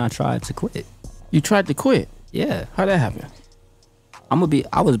life when I tried to quit. You tried to quit? Yeah. How'd that happen?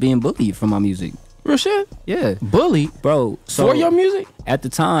 I was being bullied for my music. Real shit? Yeah. Bullied? Bro. So for your music? At the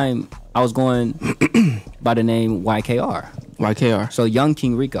time, I was going by the name YKR. YKR. So Young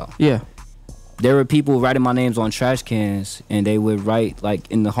King Rico. Yeah. There were people writing my names on trash cans, and they would write, like,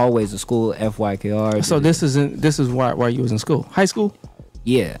 in the hallways of school, FYKR. So this is why you was in school? High school?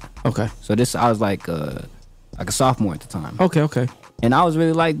 Yeah. Okay. So I was like a sophomore at the time. Okay. And I was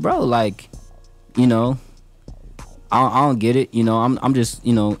really like, bro, like, you know, I don't get it. You know, I'm just,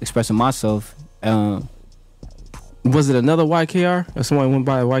 you know, expressing myself. Was it another YKR? Or someone went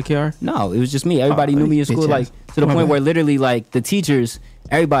by a YKR? No, it was just me. Everybody knew me in school, like, to the point where literally, like, the teachers,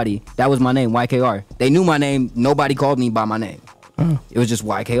 everybody, that was my name, YKR. They knew my name. Nobody called me by my name. It was just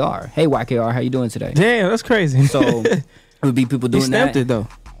YKR. Hey, YKR, how you doing today? Damn, that's crazy. So it would be people doing stamped that. It though.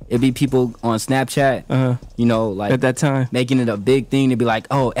 It'd be people on Snapchat, you know, like, at that time, making it a big thing. They'd be like,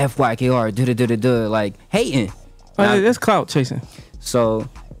 oh, FYKR, da-da-da-da-da, like, hating. That's clout chasing. So,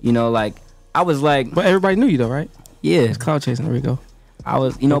 you know, like, I was like... But everybody knew you though, right? Yeah. It's clout chasing, there we go. I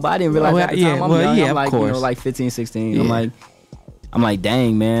was, you know, but I didn't realize at the time. I'm like, of course. You know, like 15, 16. Yeah. I'm like,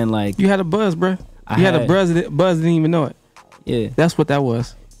 dang, man, like... You had a buzz, bro. You had a buzz, didn't even know it. Yeah. That's what that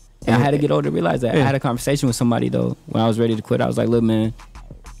was. And I had to get older to realize that. I had a conversation with somebody, though, when I was ready to quit. I was like, look, man,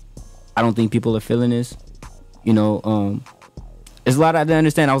 I don't think people are feeling this. You know, there's a lot I didn't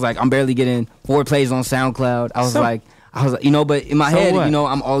understand. I was like, I'm barely getting 4 plays on SoundCloud. I was like, you know, but in my head, you know,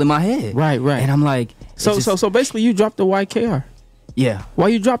 I'm all in my head. Right. And I'm like... So basically you dropped the YKR. Yeah. Why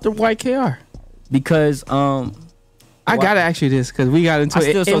you dropped the YKR? Because, I gotta ask you this, because we got into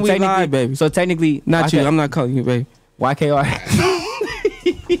it, and we lied, baby. So technically... Not you, I'm not calling you, baby. YKR.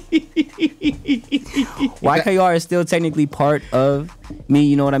 YKR is still technically part of me,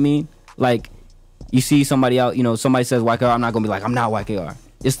 you know what I mean? Like, you see somebody out, you know, somebody says YKR, I'm not gonna be like, I'm not YKR.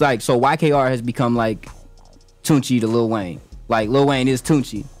 It's like, so YKR has become like Tunchi to Lil Wayne. Like, Lil Wayne is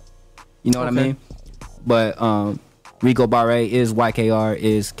Tunchi. You know what I mean? But Rico Barre is YKR,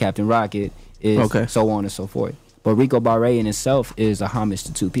 is Captain Rocket, is so on and so forth. But Rico Barre in itself is a homage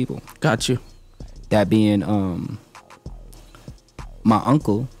to 2 people. Got you. That being my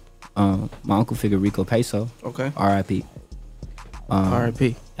uncle figure Rico Peso. Okay. R.I.P.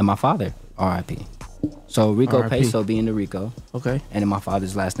 R.I.P. And my father, R.I.P. So Rico R.I.P. Peso being the Rico. Okay. And then my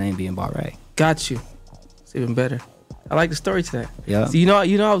father's last name being Barre. Got you. It's even better. I like the story to that. Yeah. So you know,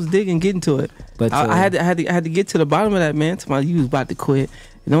 I was getting to it. But I had to get to the bottom of that, man. To my, you was about to quit.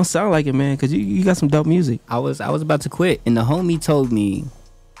 It don't sound like it, man, because you got some dope music. I was about to quit, and the homie told me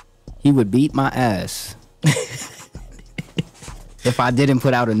he would beat my ass if I didn't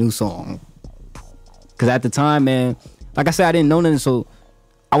put out a new song. Because at the time, man, like I said, I didn't know nothing, so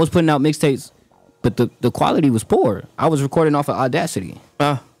I was putting out mixtapes, but the quality was poor. I was recording off of Audacity.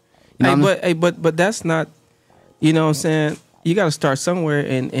 But that's not, you know what I'm saying? You got to start somewhere,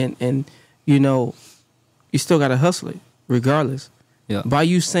 and you know, you still got to hustle it, regardless. Yeah. By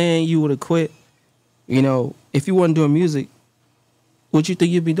you saying you would have quit, you know, if you wasn't doing music, what you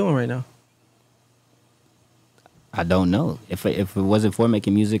think you'd be doing right now? I don't know. If it wasn't for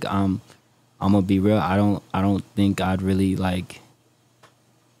making music, I'm gonna be real. I don't think I'd really like.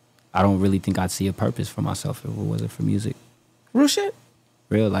 I don't really think I'd see a purpose for myself if it wasn't for music. Real shit.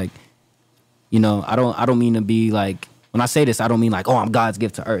 Real, like, you know, I don't mean to be like, when I say this, I don't mean like, oh, I'm God's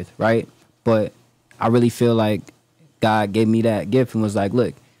gift to earth, right? But I really feel like God gave me that gift and was like,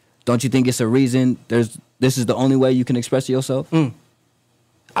 look, don't you think it's a reason this is the only way you can express yourself?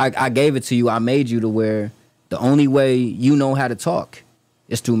 I gave it to you. I made you to where the only way you know how to talk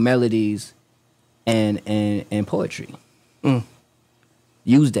is through melodies and poetry.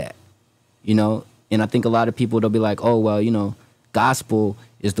 Use that, you know? And I think a lot of people, they'll be like, oh, well, you know, gospel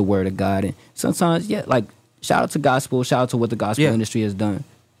is the word of God. And sometimes, yeah, like, shout out to gospel, shout out to what the gospel industry has done.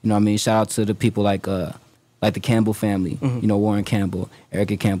 You know what I mean? Shout out to the people like the Campbell family, you know, Warren Campbell,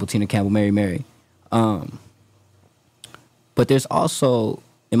 Erica Campbell, Tina Campbell, Mary. But there's also,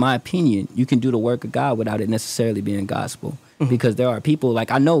 in my opinion, you can do the work of God without it necessarily being gospel. Because there are people,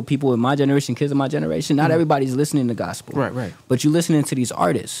 like I know people in my generation, kids in my generation, not everybody's listening to gospel. Right. But you're listening to these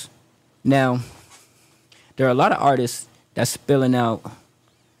artists. Now, there are a lot of artists that's spilling out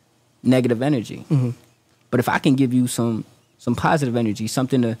negative energy. But if I can give you some positive energy,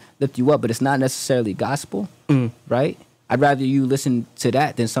 something to lift you up, but it's not necessarily gospel, right? I'd rather you listen to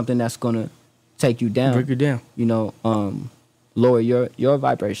that than something that's going to take you down. Break you down. You know, lower your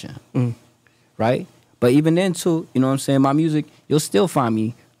vibration, right? But even then, too, you know what I'm saying? My music, you'll still find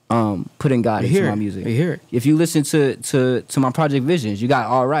me putting God into my music. You hear it. If you listen to my Project Visions, you got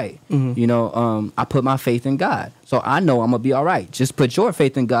all right. You know, I put my faith in God. So I know I'm going to be all right. Just put your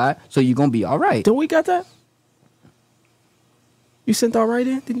faith in God so you're going to be all right. Don't we got that? You sent all right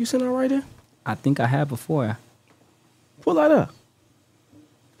in? Didn't you send all right in? I think I have before. Pull that up.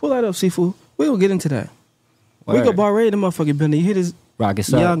 Sifu. We will get into that. Rico Barre, the motherfucking bender. You hear this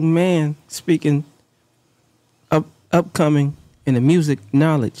young man speaking upcoming in the music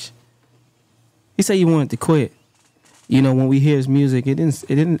knowledge. He said he wanted to quit. You know, when we hear his music, it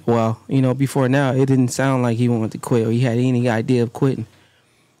didn't, well, you know, before now, it didn't sound like he wanted to quit or he had any idea of quitting.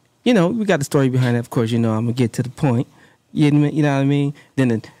 You know, we got the story behind that. Of course, you know, I'm going to get to the point. You know what I mean? Then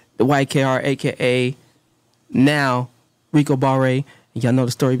the YKR, a.k.a. now Rico Barre, y'all know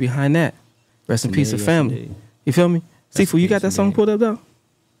the story behind that. Rest in peace of family. Indeed. You feel me? Sifu, you got that song pulled up, though?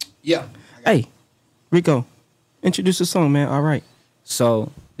 Yeah. Hey, Rico, introduce the song, man. All right.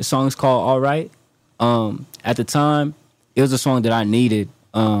 So the song's called All Right. At the time, it was a song that I needed.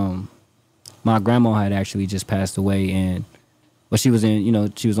 My grandma had actually just passed away, and she was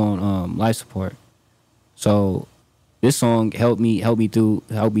on life support. So this song helped me through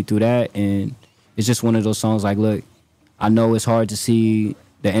that, and it's just one of those songs like, look, I know it's hard to see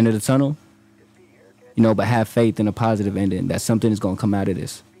the end of the tunnel, you know, but have faith in a positive ending, that something is going to come out of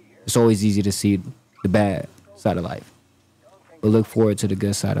this. It's always easy to see the bad side of life, but look forward to the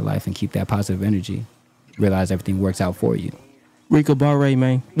good side of life and keep that positive energy. Realize everything works out for you. Rico Barre,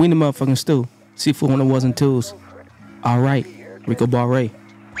 man. We in the motherfucking stew. Seafood when it wasn't twos. All right, Rico Barre.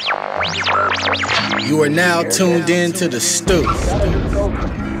 You are now tuned in to the stew.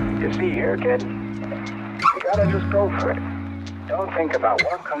 You see here, kid? You gotta just go for it. Don't think about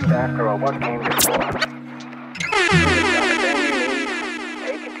what comes after or what came before.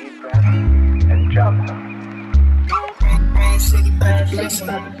 Take a deep breath and jump.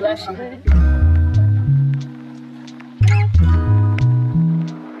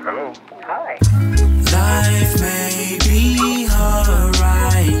 Hello. Hi. Life may be hard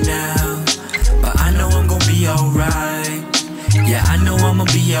right now, but I know I'm gonna be alright. Yeah, I know I'ma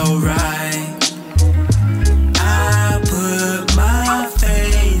be alright. I put my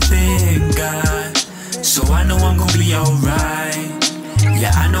faith in God, so I know I'm gonna be alright.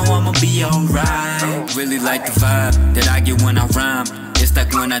 Yeah, I know I'ma be alright. Really like the vibe that I get when I rhyme. It's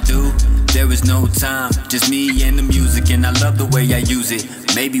like when I do, there is no time, just me and the music, and I love the way I use it.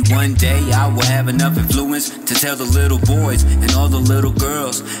 Maybe one day I will have enough influence to tell the little boys and all the little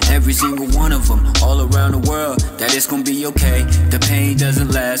girls, every single one of them, all around the world, that it's gonna be okay, the pain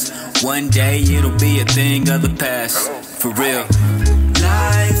doesn't last. One day it'll be a thing of the past, for real.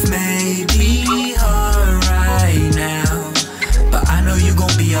 Life may be hard right now, but I know you're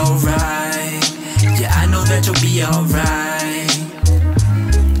gonna be alright. Yeah, I know that you'll be alright.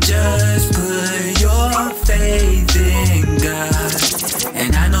 Just put your faith in God,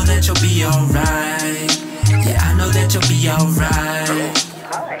 and I know that you'll be alright. Yeah, I know that you'll be alright.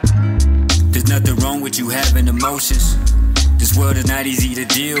 There's nothing wrong with you having emotions. This world is not easy to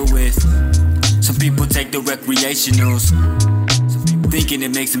deal with. Some people take the recreationals, thinking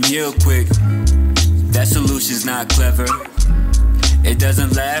it makes them heal quick. That solution's not clever. It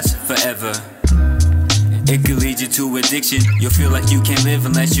doesn't last forever. It could lead you to addiction. You'll feel like you can't live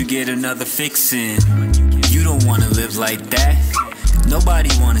unless you get another fixin'. You don't wanna live like that. Nobody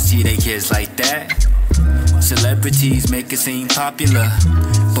wanna see their kids like that. Celebrities make it seem popular,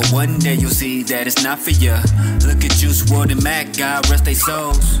 but one day you'll see that it's not for ya. Look at Juice WRLD and Mac, God rest their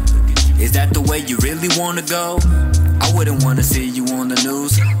souls. Is that the way you really wanna go? I wouldn't wanna see you on the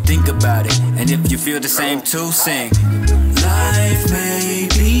news. Think about it, and if you feel the same too, sing. Life may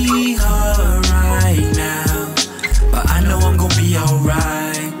be hard right now, but I know I'm gonna be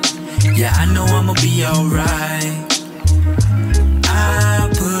alright. Yeah, I know I'ma be alright. I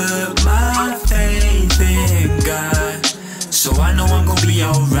put my faith in God, so I know I'm gonna be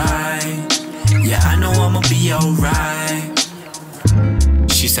alright. Yeah, I know I'ma be alright.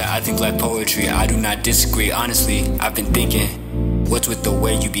 She said, I think like poetry, I do not disagree. Honestly, I've been thinking, what's with the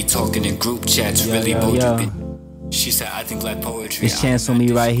way you be talking in group chats? Really bold you been. She said, I think like poetry. It's Chance on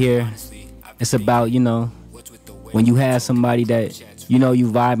Me right here. It's about, you know, when you have somebody that you know you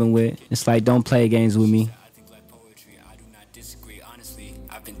vibing with, it's like, don't play games with me.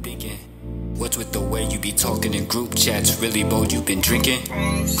 I've been thinking, what's with the way you be talking in group chats? Really bold you been drinking?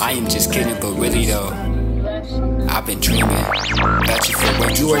 I am just kidding, but really though, I've been dreaming about you for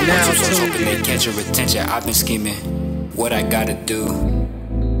what you are now. I was hoping they catch your attention. I've been scheming what I gotta do,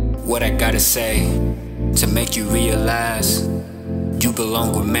 what I gotta say to make you realize you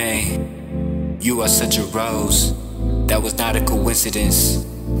belong with me. You are such a rose, that was not a coincidence.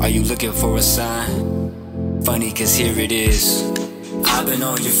 Are you looking for a sign? Funny, cause here it is. I've been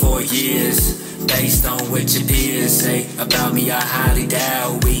on you for years, based on what your peers say about me. I highly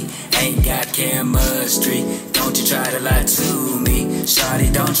doubt we ain't got chemistry. Don't you try to lie to me,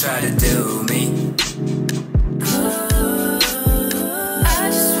 shawty, don't try to do me. I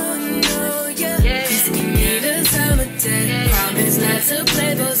just wanna know ya. Please give me the time of day. Promise not to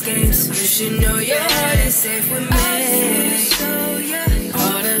play those games. You should know your heart is safe with me.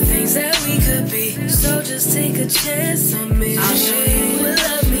 All the things that we could be, so just take a chance on me. I'll show you will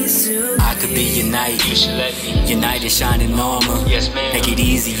love me soon. I could be your night, you should let me. Your night is shining normal. Yes, ma'am. Make it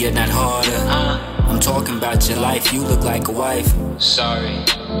easier, not harder. I'm talking about your life, you look like a wife. Sorry.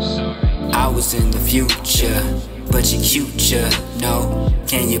 I was in the future, but you're cute, you know.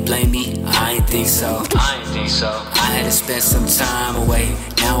 Can you blame me? I ain't think so. I had to spend some time away.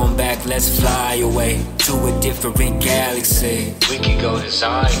 Now I'm back, let's fly away to a different galaxy. We can go to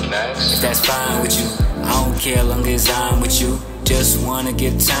Zion, Max. If that's fine with you, I don't care long as I'm with you. Just wanna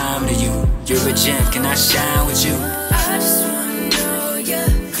give time to you. You're a gem, can I shine with you? I just wanna know ya.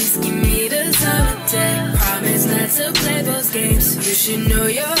 Please give me the time of day. Promise not to play those games. You should know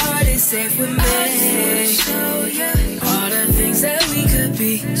your heart is safe with me. All the things that we could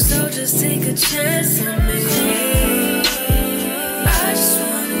be, so just take a chance on me. I just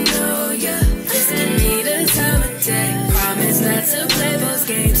wanna know ya. Please give me the time of day. Promise not to play those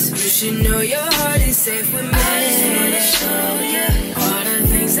games. You should know your heart is safe with me. I just wanna show ya all the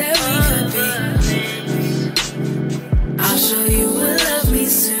things that we could be. I'll show you what love me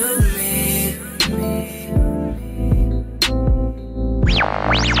to me.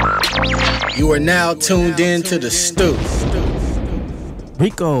 You are now tuned in to the STU.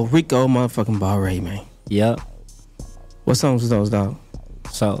 Rico motherfucking Barre, man. Yep. What songs was those, dog?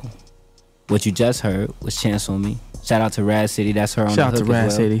 So, what you just heard was Chance on Me. Shout out to Rad City, that's her on Shout the out hook to Rad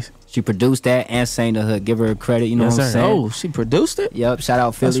as well. Cities. She produced that and sang the hook. Give her credit, you know Yes, what I'm sir. saying? Oh, she produced it? Yep, shout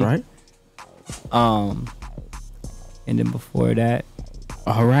out Philly. That's right. And then before that,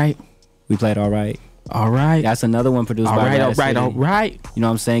 All Right. we played All Right. All Right. That's another one produced All by right, Rad all right, City. all right. You know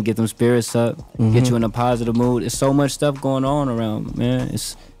what I'm saying? Get them spirits up, get you in a positive mood. There's so much stuff going on around, man.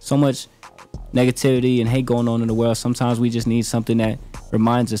 It's so much negativity and hate going on in the world. Sometimes we just need something that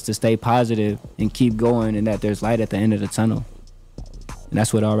reminds us to stay positive and keep going, and that there's light at the end of the tunnel. And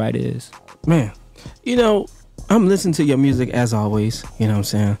that's what All Right is. Man, you know, I'm listening to your music as always, you know what I'm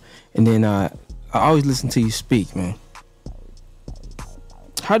saying? And then I always listen to you speak, man.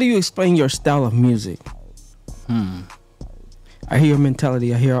 How do you explain your style of music? I hear your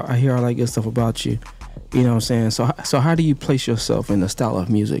mentality. I hear all that good stuff about you. You know what I'm saying? So how do you place yourself in the style of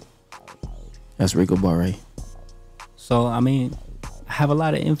music? That's Rico Barre. So, I mean, I have a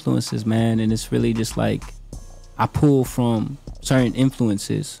lot of influences, man. And it's really just like I pull from certain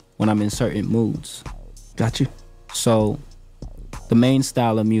influences when I'm in certain moods. Got you. So the main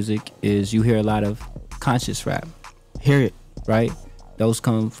style of music is you hear a lot of conscious rap. Hear it. Right? Those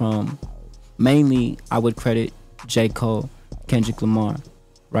come from, mainly I would credit J. Cole, Kendrick Lamar,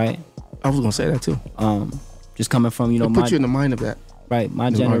 right? I was gonna say that too. Just coming from, you know, put you in the mind of that. Right, my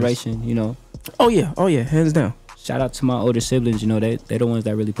New generation, artists. you know. Oh yeah, hands down. Shout out to my older siblings, you know, they're the ones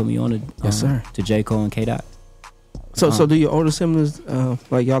that really put me on to, Yes, sir. to J. Cole and K. Dot. So do your older siblings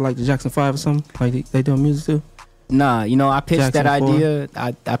like y'all like the Jackson 5 or something? Like they doing music too? Nah, you know, I pitched Jackson that 4? idea.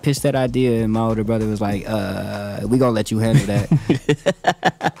 I pitched that idea, and my older brother was like, "We gonna let you handle that."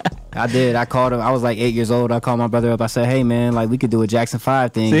 I did. I called him. I was like 8 years old. I called my brother up. I said, "Hey man, like we could do a Jackson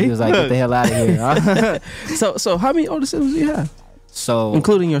 5 thing." See? He was like, "Get the hell out of here." So how many older siblings do you have? So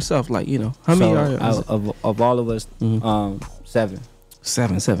including yourself, like how many are of all of us? 7.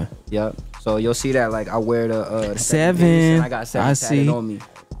 7. Yep. So you'll see that like I wear the 7. And I got 7 I tatted see. on me.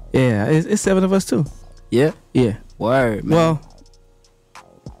 Yeah, it's 7 of us too. Yeah. Yeah. Word, man. Well,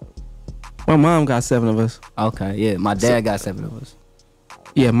 my mom got 7 of us. Okay. Yeah. My dad got 7 of us.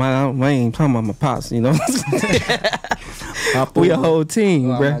 Yeah, I ain't talking about my pops, you know. We a whole team,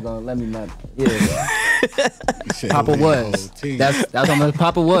 Oh, bro. I'm not gonna let me not. Yeah. Papa was. That's how much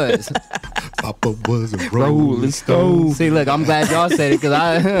Papa was. Papa was a rolling stone. See, look, I'm glad y'all said it because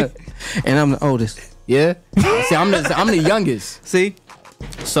I. And I'm the oldest. Yeah. See, I'm the youngest. See.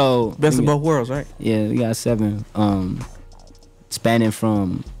 So best of both worlds, right? Yeah, we got 7. Spanning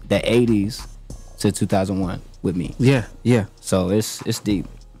from the 80s to 2001 with me. Yeah. So it's deep.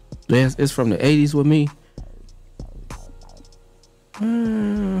 It's from the 80s with me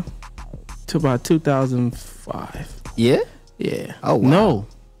to about 2005. Yeah? Yeah. Oh, wow.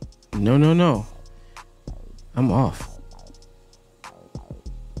 No. I'm off.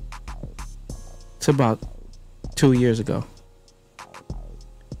 It's about 2 years ago.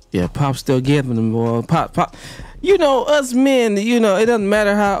 Yeah, Pop's still giving them, boy. Pop. You know, us men, it doesn't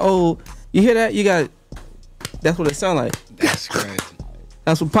matter how old. You hear that? That's what it sounds like. That's crazy.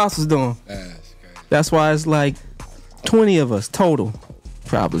 That's what Pops was doing. That's crazy. That's why it's like 20 of us total,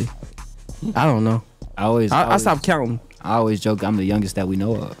 probably. I don't know. I stopped counting. I always joke I'm the youngest that we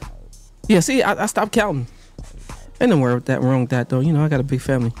know of. Yeah, see, I stopped counting. Ain't no wrong with that though. I got a big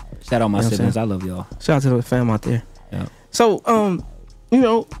family. Shout out my siblings. I love y'all. Shout out to the fam out there. Yeah. So,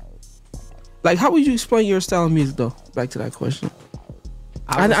 like, how would you explain your style of music though? Back to that question.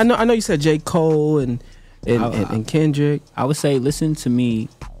 I know you said J. Cole and Kendrick. I would say listen to me.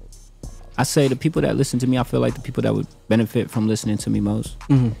 I say the people that listen to me, I feel like the people that would benefit from listening to me most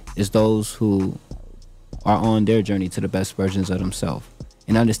is those who are on their journey to the best versions of themselves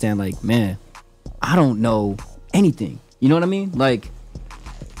and understand, like, man, I don't know anything. You know what I mean? Like,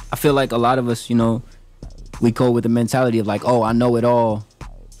 I feel like a lot of us, we go with the mentality of like, oh, I know it all.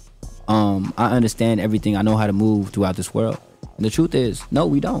 I understand everything. I know how to move throughout this world. And the truth is, no,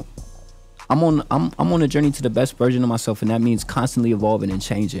 we don't. I'm on a journey to the best version of myself, and that means constantly evolving and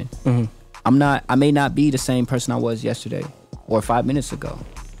changing. I may not be the same person I was yesterday or 5 minutes ago.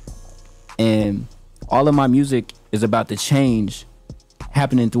 And all of my music is about the change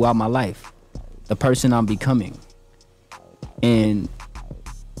happening throughout my life, the person I'm becoming. And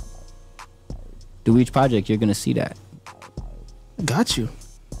through each project, you're gonna see that. Got you.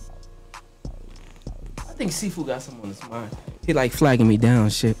 I think Sifu got something on his mind. He like flagging me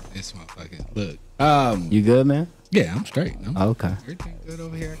down, shit. This motherfucker. Look, you good, man? Yeah, I'm straight. Okay. Everything good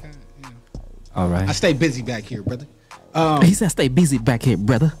over here. All right. I stay busy back here, brother. He said, "Stay busy back here,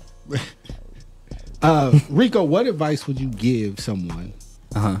 brother." Rico, what advice would you give someone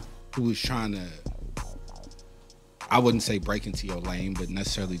who is trying to, I wouldn't say break into your lane, but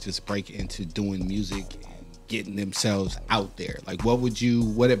necessarily just break into doing music and getting themselves out there? Like, what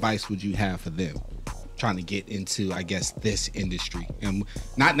advice would you have for them trying to get into, I guess, this industry? And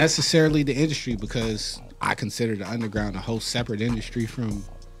not necessarily the industry, because I consider the underground a whole separate industry from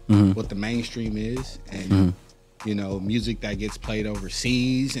what the mainstream is. And music that gets played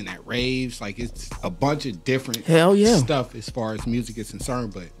overseas and at raves, like, it's a bunch of different stuff as far as music is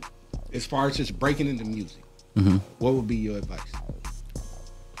concerned. But as far as just breaking into music, what would be your advice?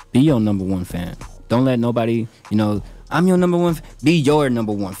 Be your number one fan. Don't let nobody, I'm your number one. Be your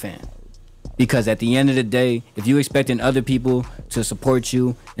number one fan. Because at the end of the day, if you expecting other people to support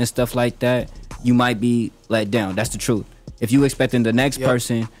you and stuff like that, you might be let down. That's the truth. If you expecting the next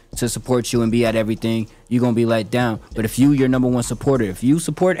person to support you and be at everything, you're going to be let down. But if you're number one supporter, if you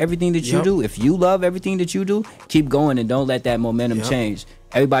support everything that you do, if you love everything that you do, keep going and don't let that momentum change.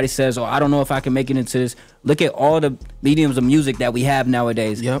 Everybody says, oh, I don't know if I can make it into this. Look at all the mediums of music that we have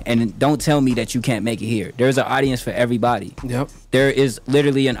nowadays. And don't tell me that you can't make it here. There's an audience for everybody. There is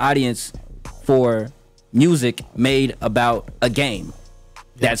literally an audience for music made about a game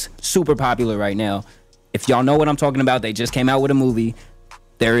that's super popular right now. If y'all know what I'm talking about, they just came out with a movie.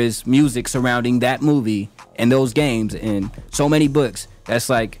 There is music surrounding that movie and those games and so many books. That's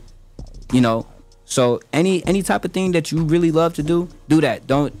like, so any type of thing that you really love to do that.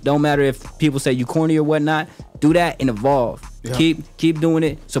 Don't matter if people say you corny or whatnot. Do that and evolve. Keep doing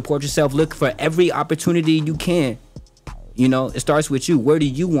it. Support yourself. Look for every opportunity you can. It starts with you. Where do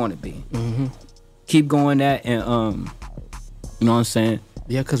you want to be? Keep going that, and you know what I'm saying?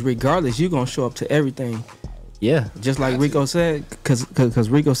 Yeah, because regardless, you're going to show up to everything. Yeah. Just like Rico said, because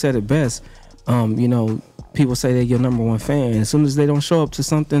Rico said it best. You know, people say they're your number one fan. As soon as they don't show up to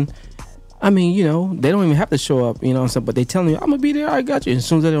something, I mean, you know, they don't even have to show up, you know what I'm saying? But they telling you, I'm gonna be there, I got you. And as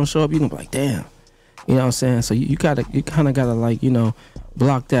soon as they don't show up, you gonna be like, damn. You know what I'm saying? So you kind of gotta like, you know,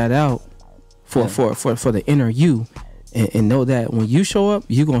 block that out for the inner you, and know that when you show up,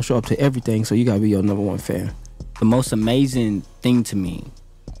 you gonna show up to everything. So you gotta be your number one fan. The most amazing thing to me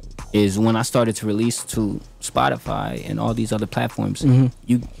is when I started to release to Spotify and all these other platforms. You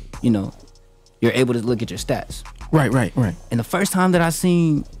know, you're able to look at your stats. Right. And the first time that I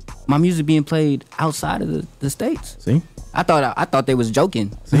seen my music being played outside of the States, see, I thought they was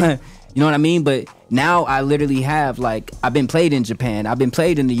joking. You know what I mean? But now I literally have, like, I've been played in Japan, I've been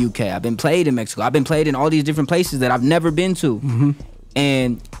played in the UK, I've been played in Mexico, I've been played in all these different places that I've never been to.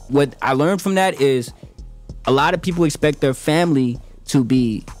 And what I learned from that is a lot of people expect their family to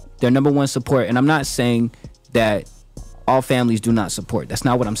be their number one support. And I'm not saying that all families do not support. That's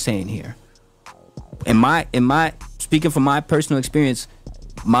not what I'm saying here. In my speaking from my personal experience,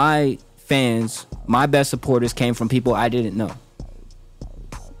 my fans, my best supporters came from people I didn't know.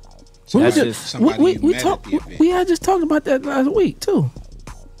 We had just talked about that last week too,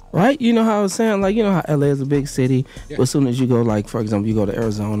 right? You know how I was saying, like, you know how LA is a big city, but as soon as you go, like, for example, you go to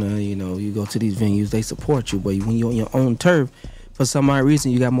Arizona, you know, you go to these venues, they support you, but when you're on your own turf, for some odd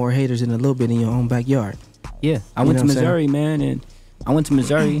reason, you got more haters than a little bit in your own backyard. Yeah, I went to Missouri, man, and I went to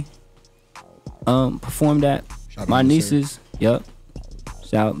Missouri, performed at my niece's. Yep,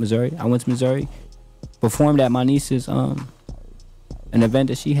 shout out Missouri. I went to Missouri, performed at my niece's an event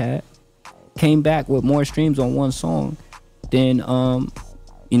that she had. Came back with more streams on one song than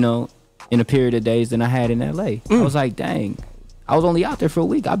you know, in a period of days than I had in LA. I was like, dang, I was only out there for a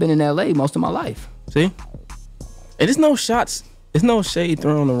week. I've been in LA most of my life. See, and there's no shots, there's no shade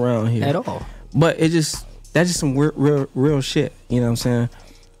thrown around here at all. But that's just some real shit. You know what I'm saying?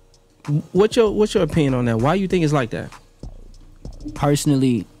 What's your opinion on that? Why you think it's like that?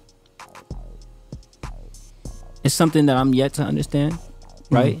 Personally, it's something that I'm yet to understand,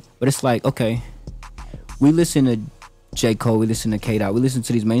 right? But it's like, okay, we listen to J. Cole, we listen to K-Dot, we listen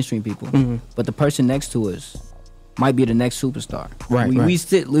to these mainstream people, but the person next to us might be the next superstar.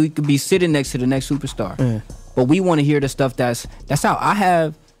 We could be sitting next to the next superstar, but we want to hear the stuff that's out. I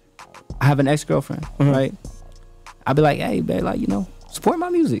have an ex-girlfriend, right? I'd be like, hey, babe, like, you know, support my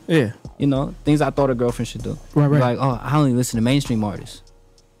music. Yeah. You know, things I thought a girlfriend should do. Right. Like, oh, I only listen to mainstream artists.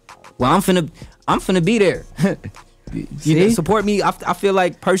 Well, I'm finna be there. You know, support me. I feel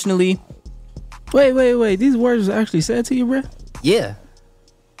like personally. Wait. These words are actually said to you, bro? Yeah.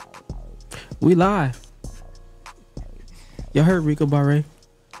 We live. Y'all heard Rico Barre?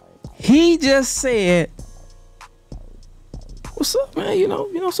 He just said, "What's up, man? You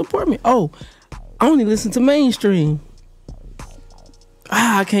know, support me." Oh, I only listen to mainstream.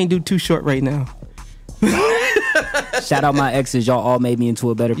 I can't do Too Short right now. Shout out my exes. Y'all all made me into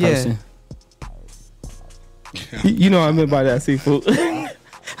a better person. You know what I meant by that, Seafood.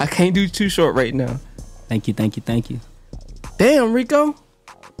 I can't do Too Short right now. Thank you. Damn, Rico.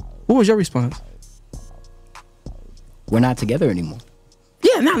 What was your response? We're not together anymore.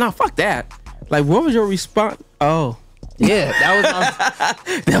 Yeah, no, fuck that. Like, what was your response? Oh. Yeah,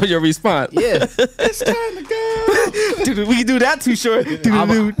 that was your response. Yeah. It's time to go. Dude, we can do that Too Short.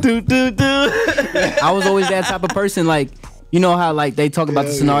 I was always that type of person, like, you know how, like, they talk about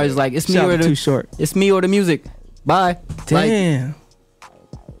the scenarios, like, it's me or the Too Short. It's me or the music. Bye. Damn. Like,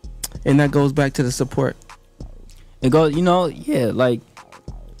 and that goes back to the support. It goes, you know, like,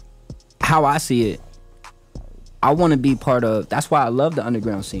 how I see it, I want to be part of, that's why I love the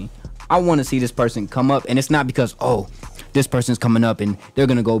underground scene. I want to see this person come up, and it's not because, oh, this person's coming up and they're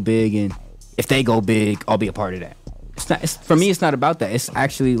going to go big, and if they go big, I'll be a part of that. For me, it's not about that. It's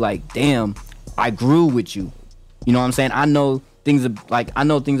actually like, damn, I grew with you. You know what I'm saying? I know things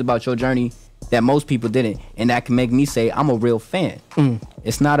about your journey that most people didn't, and that can make me say I'm a real fan.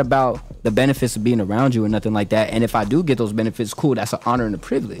 It's not about the benefits of being around you or nothing like that. And if I do get those benefits, cool, that's an honor and a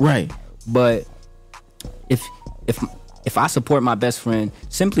privilege. Right. But if I support my best friend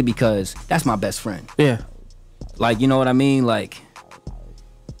simply because that's my best friend. Yeah. Like, you know what I mean? Like,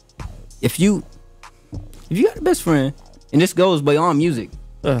 if you got a best friend, and this goes beyond music,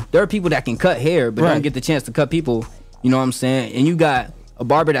 there are people that can cut hair but don't get the chance to cut people, you know what I'm saying? And you got a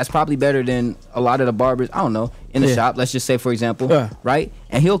barber that's probably better than a lot of the barbers, I don't know, in the shop, let's just say, for example, right?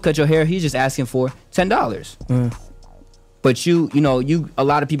 And he'll cut your hair, he's just asking for $10. But you know, a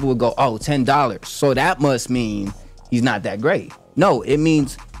lot of people would go, oh, $10, so that must mean he's not that great. No, it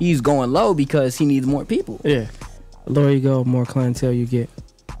means he's going low because he needs more people. Yeah. The lower you go, more clientele you get.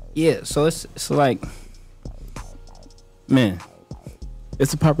 Yeah, so it's like, Man,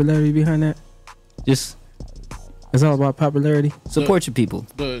 It's the popularity behind that. just It's all about popularity. support your people.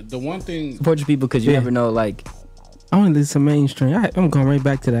 The one thing Support your people because you Yeah. never know. Like, I want to listen to mainstream. I'm going right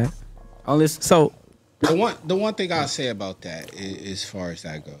back to that. I'll listen. So the one thing I'll say about that as far as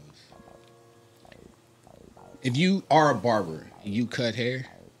that goes, if you are a barber and you cut hair,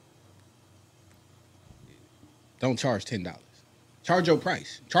 don't charge $10. Charge your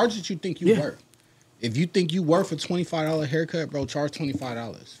price. Charge what you think you worth. If you think you worth a $25 haircut, bro, charge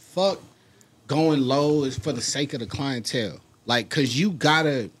 $25. Fuck going low is for the sake of the clientele. Like, cause you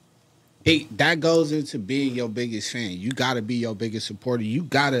gotta. That goes into being your biggest fan. You gotta be your biggest supporter. You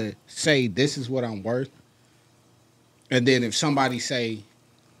gotta say this is what I'm worth. And then if somebody say,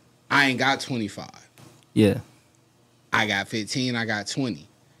 I ain't got 25. Yeah. I got 15, I got 20.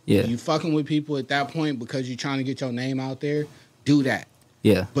 Yeah. You fucking with people at that point because you're trying to get your name out there, do that.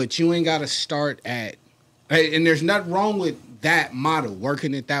 Yeah. But you ain't got to start at, and there's nothing wrong with that model,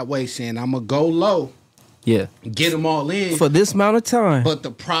 working it that way, saying, I'm going to go low, Yeah. get them all in. for this amount of time. But the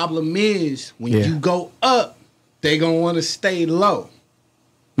problem is, when Yeah. you go up, they going to want to stay low.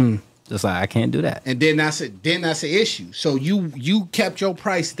 Just like I can't do that. And then that's an issue. So you kept your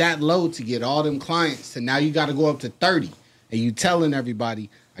price that low to get all them clients, and now you got to go up to 30. And you telling everybody,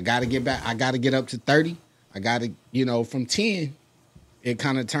 I got to get back, I got to get up to 30. I got to, from 10, it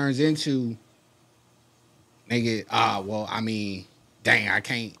kind of turns into, nigga, well, I mean, dang, I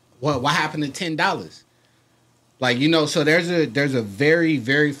can't, what happened to $10? Like, so there's a very,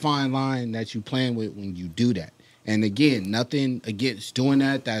 very fine line that you playing with when you do that. And again, nothing against doing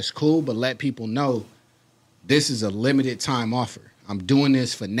that. That's cool. But let people know this is a limited time offer. I'm doing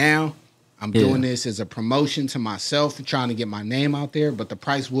this for now. I'm doing this as a promotion to myself and trying to get my name out there. But the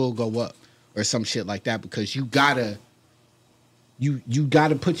price will go up or some shit like that because you gotta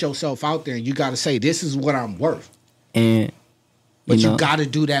put yourself out there and you gotta say, this is what I'm worth. And But you gotta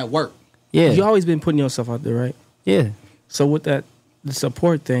do that work. Yeah. You always been putting yourself out there, right? Yeah. So with the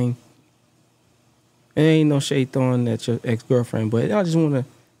support thing, it ain't no shade throwing at your ex-girlfriend, but I just want to,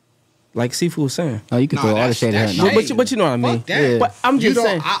 like Seafood was saying. Oh, you can throw all the shade at her. But you know what I mean. Fuck that. Yeah. But I'm just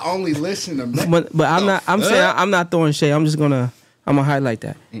saying. I only listen to me. But I'm not. I'm saying I'm not throwing shade. I'm gonna highlight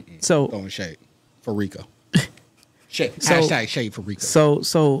that. So throwing shade for Rico. Shade. So- Hashtag shade for Rico.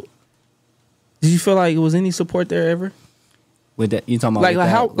 So did you feel like it was any support there ever? With that, you talking about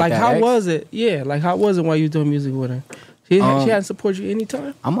how was it? Yeah, like how was it while you was doing music with her? She hadn't supported you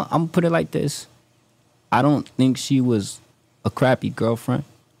anytime. I'm gonna put it like this. I don't think she was a crappy girlfriend.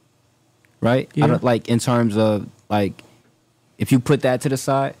 Right? Yeah. I don't like in terms of like if you put that to the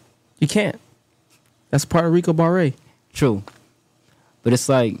side. You can't. That's part of Rico Barre. True. But it's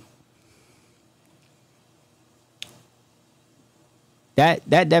like that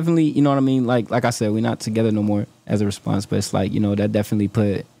definitely, you know what I mean? Like I said, we're not together no more as a response, but it's like, that definitely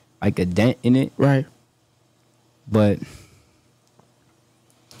put like a dent in it. Right. But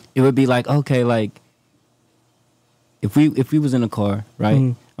it would be like, okay, like if we was in a car, right?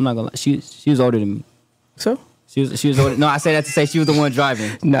 Mhm. I'm not gonna lie, she was older than me. So? She was older. No, I say that to say she was the one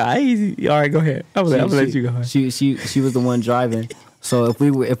driving. Nah, easy. All right, go ahead. I'm gonna let you go ahead. She was the one driving. So if we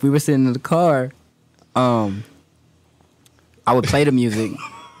were sitting in the car, I would play the music,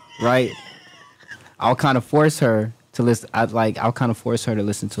 right? I'll kind of force her to listen. I'll kind of force her to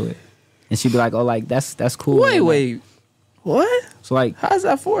listen to it, and she'd be like, "Oh, like that's cool." Wait, what? So like, how's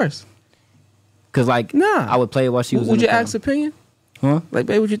that forced? Cause like, I would play it while she was. Would in you the car. ask opinion? Huh? Like,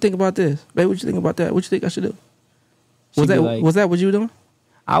 babe, what you think about this? Babe, what you think about that? What you think I should do? She'd be like- Was that what you were doing?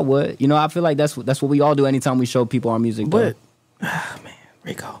 I would. I feel like that's what we all do anytime we show people our music. But man,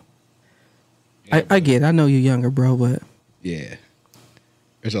 Rico, I get it. I know you're younger, bro, but Yeah.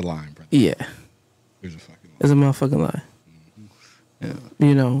 There's a line, brother. yeah, There's a fucking line. it's a motherfucking lie.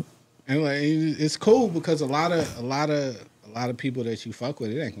 Yeah. And like, it's cool because a lot of people that you fuck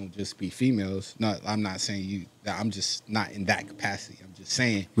with, it ain't gonna just be females. No, I'm not saying you. I'm just not in that capacity. I'm just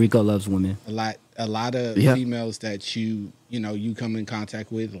saying Rico loves women. a lot of Yeah. females that you come in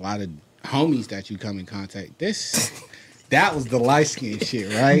contact with, a lot of homies that you come in contact. That was the light skin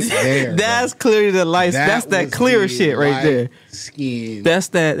shit right there. That's clearly the light. That's that was clear the shit right light there. Skin. That's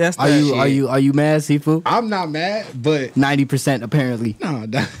that. Are you mad, Sifu? I'm not mad, but 90% apparently. no.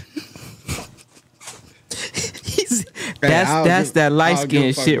 That's that light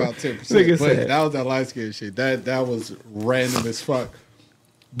skin shit. Nigga said. That was that light skin shit. That was random as fuck.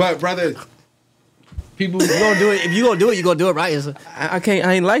 But brother, people, You gonna do it. If you gonna do it, you gonna do it right. I can't.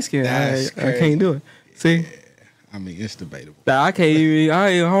 I ain't light skin. I That's can't do it. See, I mean, it's debatable. Nah, I can't even.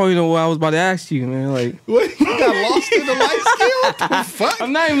 I don't even know what I was about to ask you, man. Like, what? You got lost in the light skin? What the fuck?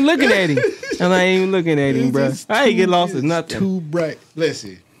 I'm not even looking at him. Bro. I ain't get lost in nothing. Too bright.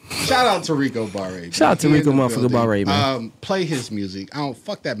 Listen, shout out to Rico Barre. Shout out to Rico motherfucker Barre, man. Play his music. I don't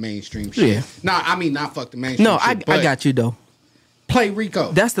fuck that mainstream shit. Yeah. Nah, I mean not fuck the mainstream. No, shit, I got you though. Play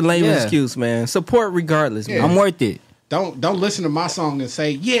Rico. That's the lamest excuse, man. Support regardless, man. I'm worth it. Don't listen to my song and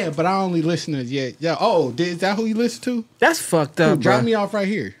say, yeah, but I only listen to yeah. Oh, is that who you listen to? That's fucked up, bro. Drop me off right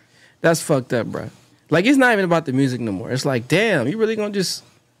here. That's fucked up, bro. Like, it's not even about the music no more. It's like, damn, you really gonna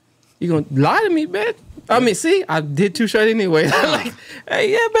lie to me, man? I mean, see, I did Too Short anyway. Like,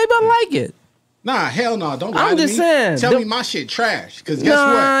 hey, yeah, baby, I like it. Nah, hell no, don't lie to me. I'm just saying. Tell me my shit trash, because guess what?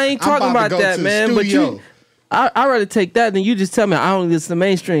 I ain't talking about that, man. But I'd rather take that than you just tell me I only listen to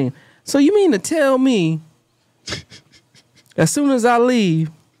mainstream. So you mean to tell me as soon as I leave,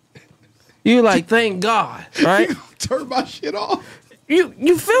 you like, thank God, right? You turn my shit off.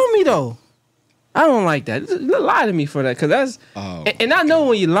 You feel me though? I don't like that. Lie to me for that, cause that's and I know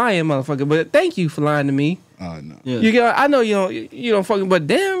when you're lying, motherfucker. But thank you for lying to me. Oh no. Yeah. I know you don't fucking. But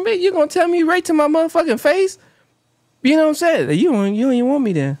damn, man, you gonna tell me right to my motherfucking face? You know what I'm saying? You don't even want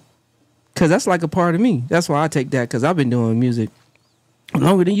me there, cause that's like a part of me. That's why I take that, cause I've been doing music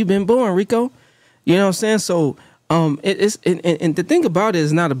longer than you've been born, Rico. You know what I'm saying? So it's and the thing about it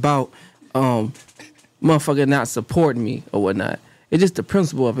is not about motherfucker not supporting me or whatnot. It's just the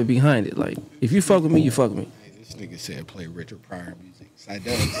principle of it behind it. Like, if you fuck with me, you fuck with me. Hey, this nigga said play Richard Pryor music.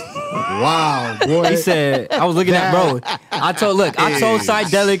 Psychedelics. Wow, boy. He said, I was looking at, bro. I told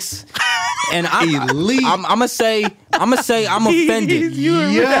Psychedelics, and I'm gonna say I'm offended.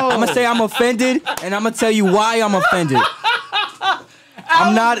 I'm gonna say I'm offended, and I'm gonna tell you why I'm offended.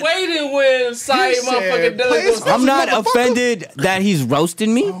 I'm not waiting when Psy motherfucking Delics. I'm not offended that he's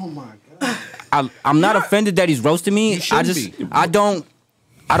roasting me. Oh my god. I'm not offended that he's roasting me.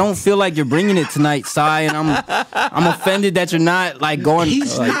 I don't feel like you're bringing it tonight, Sai, and I'm offended that you're not like going.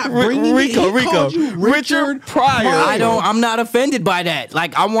 He's not bringing Rico. Richard Pryor. I'm not offended by that.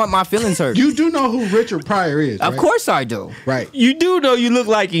 Like, I want my feelings hurt. You do know who Richard Pryor is, right? Of course I do. Right. You do know you look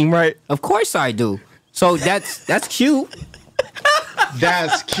like him, right? Of course I do. So that's cute.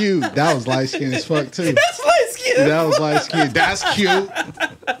 That's cute. That was light skin as fuck too. That's light skin. That was light skin. That's cute.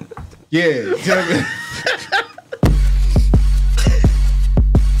 Yeah.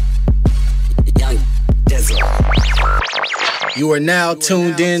 You are now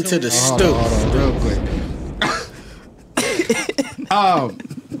tuned in to the stew. Hold on, real quick.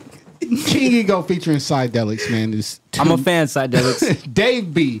 King Ego featuring Psychedelics, man. I'm a fan, Psychedelics.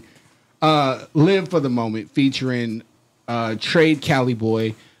 Dave B. Live for the Moment featuring Trade Cali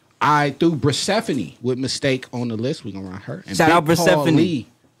Boy. I threw Persephone with Mistake on the list. We're gonna run her. And Shout out Persephone.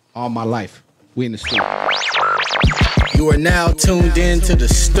 All my life. We in the stew. You are now tuned in to the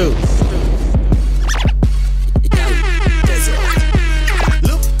stew.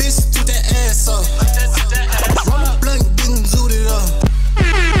 Look, bitch, to that ass up. Roll a blunt, getting zooted up.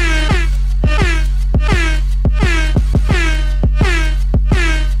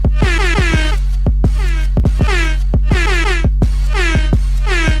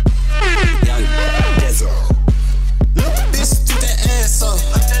 Look, bitch, to that ass up.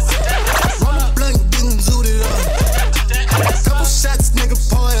 Roll a blunt, getting zooted up. Couple shots, nigga,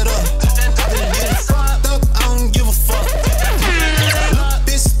 pour it up. I been getting fucked up, I don't give a fuck. Look,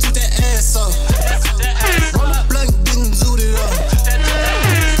 bitch, to that ass up. Roll a blunt, getting zooted up.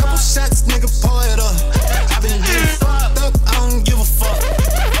 Couple shots, nigga, pour it up. I been getting fucked up, I don't give a fuck.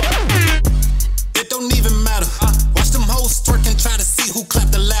 It don't even matter. Watch them hoes twerk and try to see who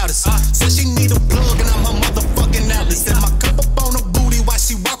clap the loudest. Said she need a plug and I'm her motherfucking atlas. And my cup up on her booty while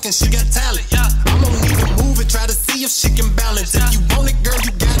she walking, she got talent. I'm gonna even move it, try to see if she can balance. If you want it, girl,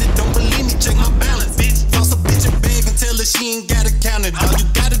 you got it. Don't believe me, check my balance. Toss a bitch and beg and tell her she ain't gotta count it. All you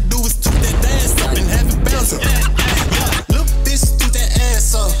gotta do is toot that ass up and have it bounce up. Look, bitch, toot that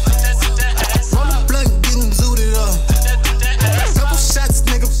ass up. Roll a blunt, getting zooted up. Couple shots,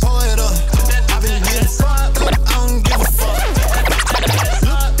 nigga, pour it up. I been getting fucked up, I don't give a fuck.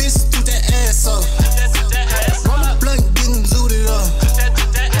 Look, bitch, toot that ass up. Roll a blunt, getting zooted up.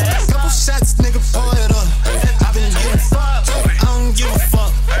 Couple shots, nigga, pour it up. I been getting fucked up, I don't give a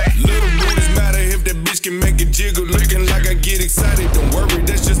fuck. Little booties matter if that bitch can make it jiggle. Looking like I get excited, don't worry,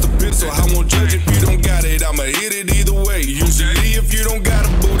 that's just a pencil. I won't judge if you don't got it, I'ma hit it either way. Usually if you don't got a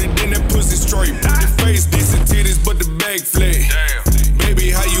booty, then that pussy straight. Put the face, decent titties, but the bag flat.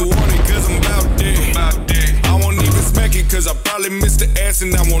 Baby, how you want it, cause I'm about that. I won't even smack it, cause I probably missed the ass.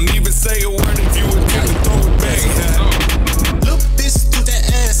 And I won't even say a word if you would give it, throw it back. Look, bitch, toot that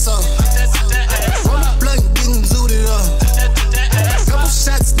ass up. Roll a blunt, getting zooted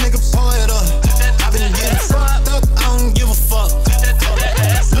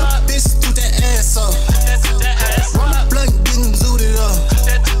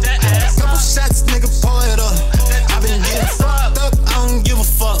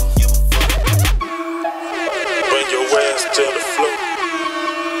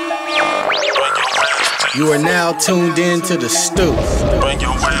You are now tuned in to the stew. Bring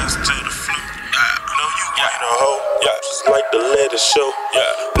your ass to the floor. No, you ain't a hoe. Yeah, just like to let it show. Yeah,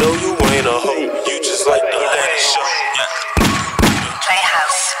 no, you ain't a hoe. You just like to let it show. Yeah.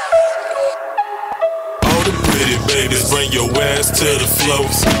 Playhouse. All the pretty babies, bring your ass to the floor.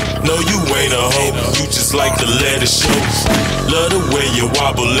 No, you ain't a hoe. You just like to let it show. Love the way you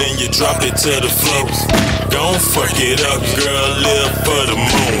wobble and you drop it to the floor. Don't fuck it up, girl, live for the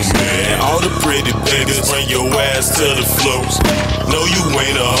moment. All the pretty babies, bring your ass to the floor. No, you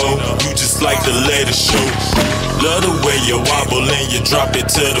ain't a hoe, you just like to let it show. Love the way you wobble and you drop it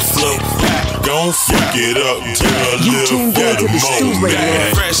to the floor. Don't fuck it up, girl, live for the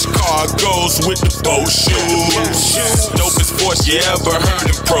moment. Fresh car goes with the boat shoes. Dopest voice you ever heard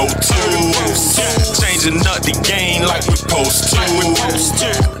in Pro Tools. Changing up the game like we post to.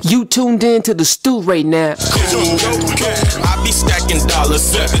 You tuned in to the stew right now. I be stacking dollars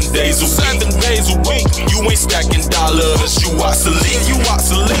 7 days a week. You ain't stacking dollars, you obsolete.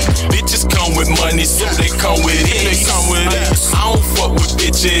 Bitches come with money, so they come with it. I don't fuck with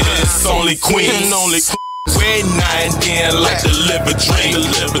bitches, it's only queens. Every now and then, like the liver dream.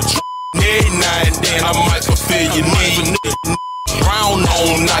 Every now and then, I might fulfill your need. Brown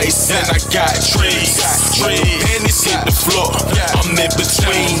on nice and I got trees. Pennies hit the floor, I'm in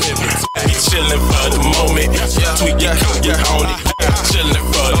between. Be chillin' for the moment. Tweak your coke on it. Chillin'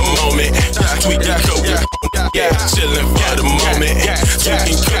 for the moment. Tweak your coke on it. Chillin' for the moment.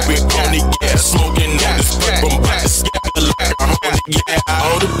 Tweaking coke on it. Smoking on this purple, I'm about to scatter like a honey.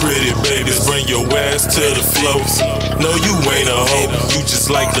 All the pretty babies, bring your ass to the floor. No, you ain't a hoe, you just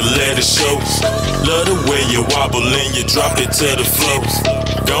like to let it show. Love the way you wobble and you drop it to the floor.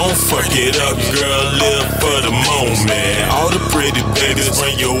 Don't fuck it up, girl, live for the moment. All the pretty babies,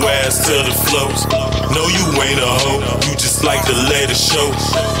 bring your ass to the floor. No, you ain't a hoe, you just like to let it show.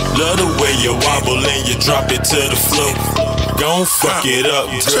 Love the way you wobble and you drop it to the floor. Don't fuck it up,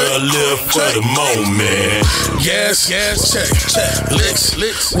 girl, live for the moment. Gas, check,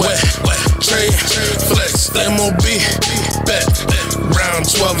 licks, wet, trade, flex, MOB, bet, round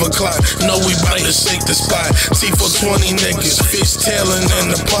 12 o'clock, know we bout to shake the spot. T420 niggas, fishtailing in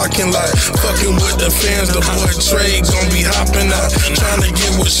the parking lot. Fucking with the fans, the boy Trey gon' be hopping out. Trying to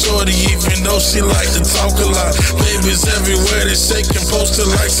get with shorty, even though she like to talk a lot. Babies everywhere, they shaking, posted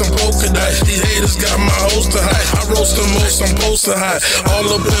like some polka dot. These haters got my holster high, I roast the most, I'm posted high. All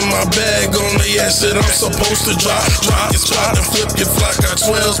up in my bag, on the ass shit I'm supposed to drop. Drop your spot and flip your flock, got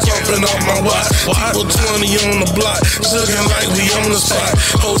 12s pumping off my watch. People 20 on the block, looking like we on the spot.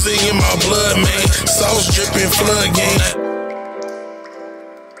 Jose in my blood, man, sauce dripping, flood game.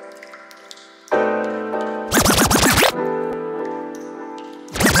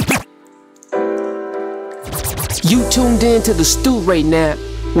 You tuned in to the stew right now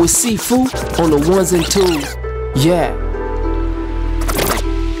with Seafood on the ones and twos. Yeah.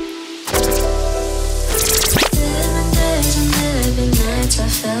 I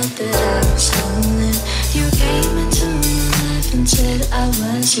felt that I was lonely. You came into my life and said I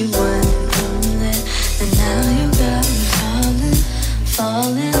was your one and only. And now you got me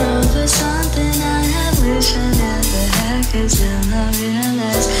falling over something I wish I never had. 'Cause then I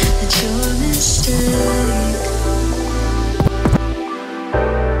realized that you're a mistake.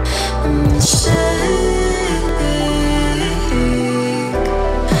 A mistake.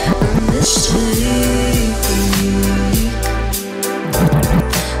 A mistake.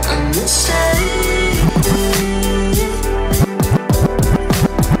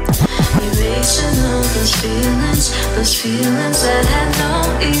 Erasing all those feelings that had no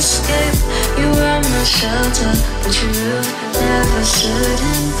escape. You were my shelter, but your roof never stood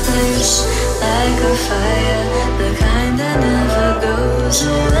in place. Like a fire, the kind that never goes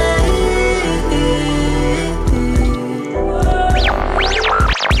away.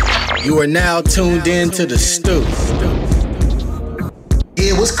 You are now tuned in to the stew.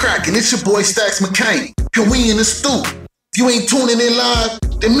 Yeah, what's cracking? It's your boy Stacks McCain. And we in the stew. If you ain't tuning in live,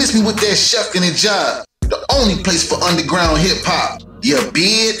 then miss me with that chef and a job. The only place for underground hip hop. Yeah,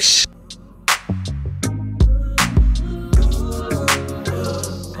 bitch.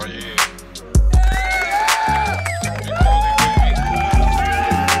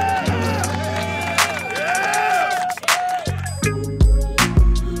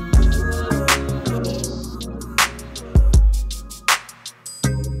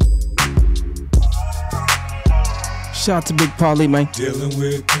 Shout out to Big Paulie, man. Dealing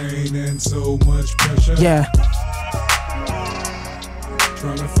with pain and so much pressure. Yeah.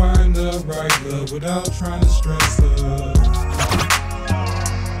 Trying to find the right love without trying to stress her.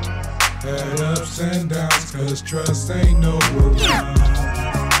 Had ups and downs, cause trust ain't no around.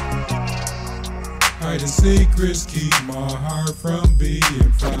 Hiding secrets keep my heart from being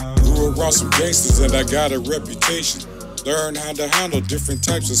found. Grew around some gangsters and I got a reputation. Learn how to handle different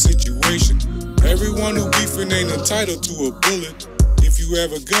types of situations. Everyone who beefing ain't entitled to a bullet. If you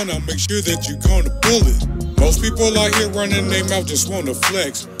have a gun, I'll make sure that you're gonna pull it. Most people out here running their mouth just wanna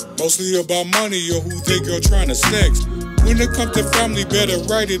flex. Mostly about money or who they girl trying to sex. When it comes to family, better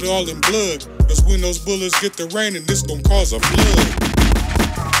write it all in blood. Cause when those bullets get the rain, and this gon' cause a flood.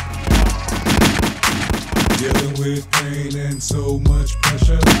 Dealing with pain and so much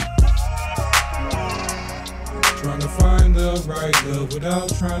pressure. Trying to find the right love without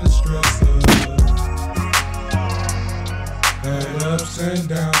trying to stress her. Had ups and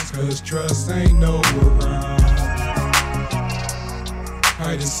downs, cause trust ain't no around.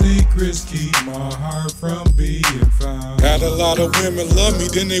 Hiding secrets keep my heart from being found. Had a lot of women love me,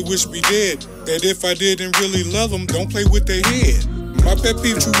 then they wish me dead. That if I didn't really love them, don't play with their head. My pet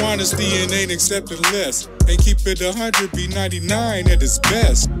peeve, true honesty and ain't accepting less. And keep it 100, be 99 at its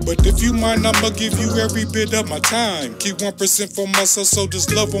best. But if you mind, I'ma give you every bit of my time. Keep 1% for myself so this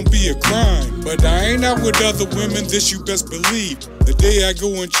love won't be a crime. But I ain't out with other women, this you best believe. The day I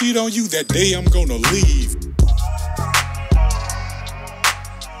go and cheat on you, that day I'm gonna leave.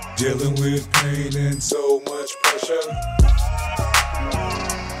 Dealing with pain and so much pressure.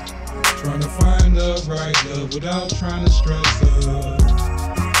 Trying to find the right love without trying to stress her.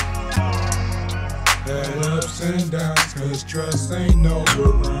 Had ups and downs, cause trust ain't no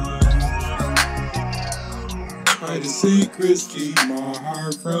around. Hiding secrets keep my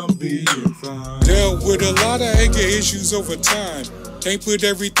heart from being found. Dealt with a lot of anger issues over time. Can't put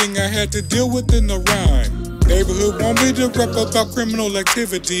everything I had to deal with in the rhyme. Neighborhood want me to rap about criminal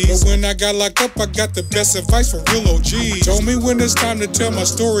activities, but when I got locked up, I got the best advice from real OGs. Told me when it's time to tell my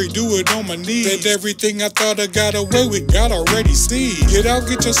story, do it on my knees. Said everything I thought I got away with, God already sees. Get out,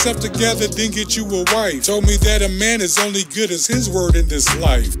 get yourself together, then get you a wife. Told me that a man is only good as his word in this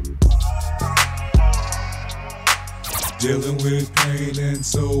life. Dealing with pain and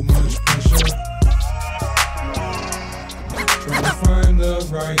so much pressure. Trying to find the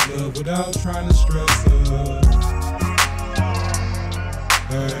right love without trying to stress her.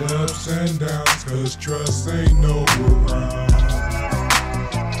 Had ups and downs, cause trust ain't no around.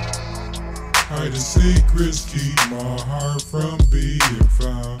 Hiding secrets keep my heart from being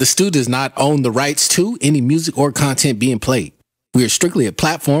found. The STU does not own the rights to any music or content being played. We are strictly a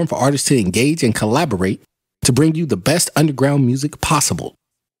platform for artists to engage and collaborate to bring you the best underground music possible.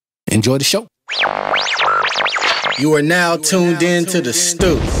 Enjoy the show. You are now tuned in to the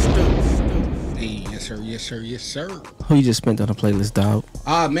STU. Hey, yes sir, yes sir, yes sir. Who you just spent on the playlist, dog?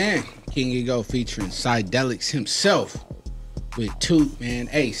 Ah man, King Ego featuring Psydelics himself with Toot, man.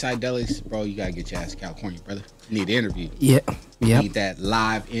 Hey, Psydelics, bro, you gotta get your ass to California, brother. You need an interview. Yeah, yeah. Need that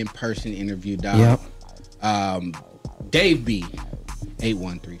live in-person interview, dog. Yep. Dave B,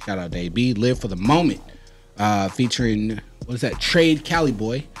 813. Shout out Dave B. Live for the Moment. Featuring, what is that? Trade Cali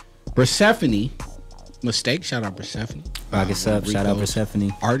Boy, Persephone. Mistake. Shout out Persephone. Rockets up. Shout out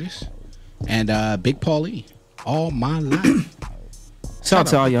Persephone. Artist. And Big Paulie. All My Life. Shout out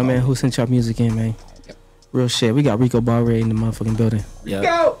to all y'all, man, who sent y'all music in, man. Yep. Real shit. We got Rico Barre in the motherfucking building. Yeah.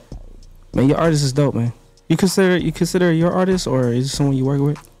 Go. Man, your artist is dope, man. You consider your artist, or is it someone you work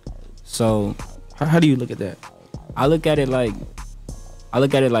with? So, how do you look at that? I look at it like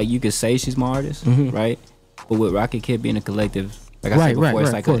you could say she's my artist, right? But with Rocket Kid being a collective, like I said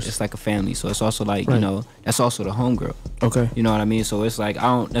before, it's like a family. So it's also like, you know, that's also the homegirl. Okay. You know what I mean? So it's like I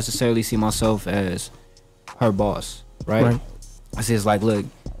don't necessarily see myself as her boss, right? I say it's like, look,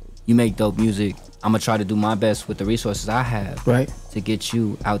 you make dope music. I'm gonna try to do my best with the resources I have, to get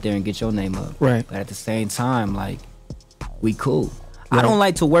you out there and get your name up. Right. But at the same time, like, we cool. I don't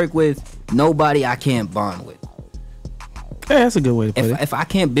like to work with nobody I can't bond with. Hey, that's a good way to put it. If I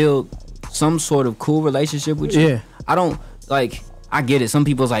can't build some sort of cool relationship with you, I don't like. I get it. Some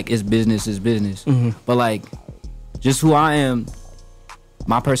people's like, it's business, but like, just who I am,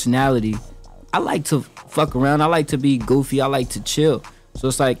 my personality, I like to fuck around. I like to be goofy. I like to chill. So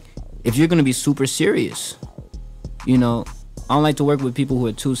it's like, if you're gonna be super serious, you know, I don't like to work with people who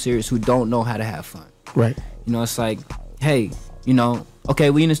are too serious, who don't know how to have fun. Right. You know, it's like, hey, you know,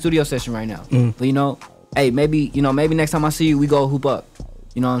 okay, we in a studio session right now, but you know, hey, maybe next time I see you, we go hoop up.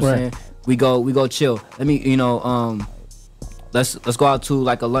 You know what I'm saying? We go chill. Let me, you know, let's go out to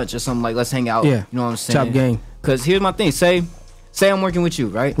like a lunch or something. Like, let's hang out. Yeah. You know what I'm saying? Top game. Cause here's my thing. Say I'm working with you,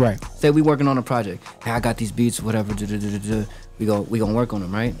 right? Right. Say we working on a project. Hey, I got these beats, whatever. We gonna work on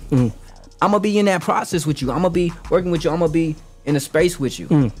them, right? I'm gonna be in that process with you. I'm gonna be working with you. I'm gonna be in a space with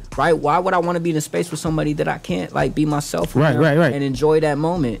you, right? Why would I want to be in a space with somebody that I can't like be myself around right, and enjoy that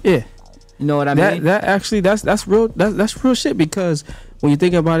moment? Yeah. You know what I mean? That actually that's real. That's real shit, because when you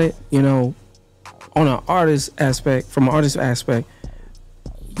think about it, you know, on an artist aspect, from an artist aspect,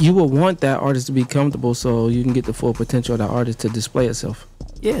 you will want that artist to be comfortable so you can get the full potential of that artist to display itself.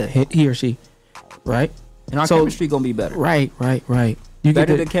 Yeah. He or she, right? And our chemistry gonna be better. Right. You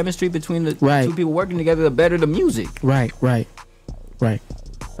better the chemistry between the two people working together, the better the music. Right. I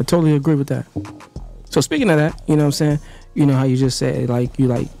totally agree with that. So speaking of that, you know what I'm saying? You know how you just said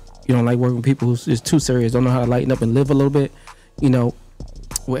you don't like working with people who's just too serious, don't know how to lighten up and live a little bit. You know,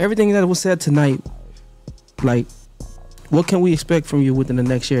 with everything that was said tonight, like, what can we expect from you within the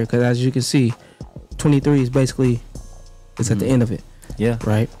next year? Because as you can see, 23 is basically at the end of it. Yeah.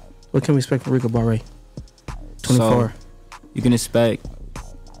 Right. What can we expect from Rico Barre? 24. So, you can expect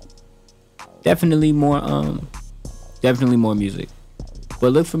definitely more music.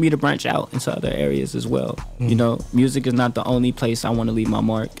 But look for me to branch out into other areas as well. You know, music is not the only place I want to leave my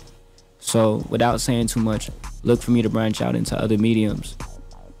mark. So without saying too much, look for me to branch out into other mediums.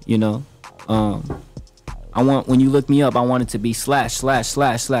 You know, I want, when you look me up, I want it to be /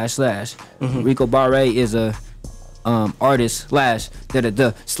 Rico Barre is a artist /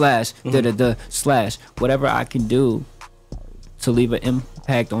 whatever I can do to leave an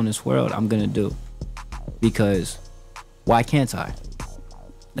impact on this world, I'm gonna do. Because why can't I?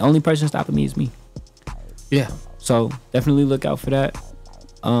 The only person stopping me is me. Yeah. So definitely look out for that.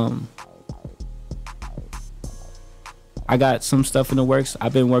 I got some stuff in the works.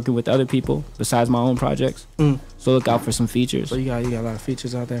 I've been working with other people besides my own projects. So look out for some features. So you got a lot of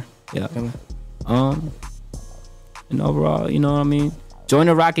features out there. Yeah. And overall, you know what I mean? Join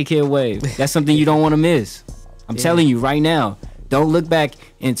the Rocket Kid wave. That's something you don't want to miss. I'm telling you right now. Don't look back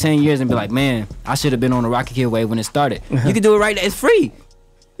in 10 years and be like, man, I should have been on the Rocket Kid wave when it started. You can do it right now. It's free.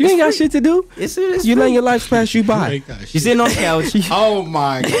 You ain't got shit to do. It's you letting your life pass you by. You're sitting on the couch. Oh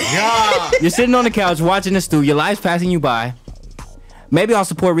my God. You're sitting on the couch watching the stew. Your life's passing you by. Maybe I'll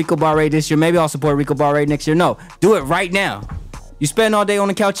support Rico Barre this year. Maybe I'll support Rico Barre next year. No, do it right now. You spend all day on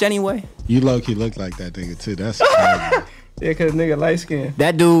the couch anyway. You low-key look like that nigga too. That's crazy. Yeah, cause nigga light skin.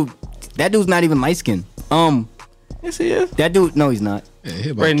 That dude's not even light skin. Yes, he is. That dude, no, he's not. Yeah,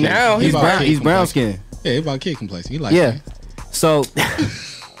 he right now, he's brown. He's brown skin. Yeah, he about kid complexion. He like yeah. So,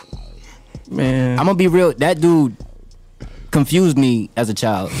 man, I'm gonna be real. That dude confused me as a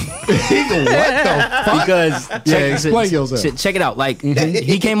child. What the fuck? Because explain yourself. Check it out. Like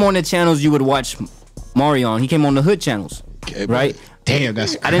he came on the channels you would watch Mario on. He came on the hood channels, right? Damn,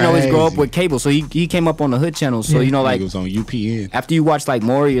 that's crazy. I didn't always grow up with cable, so he came up on the hood channels. So you know, like he was on UPN. After you watch like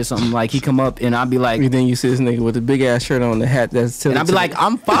Maury or something, like he come up and I'd be like, and then you see this nigga with a big ass shirt on, the hat that's to and I'd be like,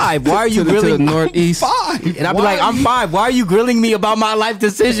 I'm 5. Why are you grilling to the northeast? 5. And I'd be like, I'm 5. Why are you grilling me about my life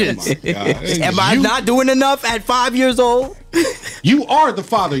decisions? Am I not doing enough at 5 years old? You are the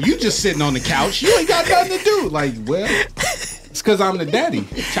father. You just sitting on the couch. You ain't got nothing to do. Like, well, it's because I'm the daddy.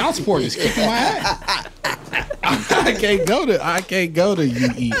 Child support is kicking my ass. I can't go to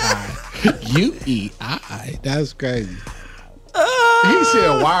UEI. UEI. That's crazy. He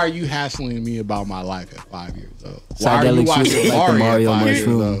said, "Why are you hassling me about my life at 5 years old? Why are you watching Mario at 5 years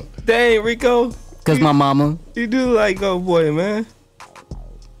old?" Dang, Rico. Cause my mama. You do like go boy, man.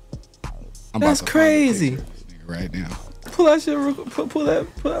 That's crazy. Right now. Pull that shit real quick. Pull that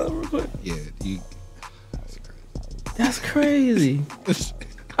real quick. Yeah, that's crazy.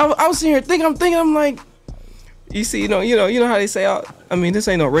 I was sitting here thinking, I'm like, you see, you know how they say, I mean, this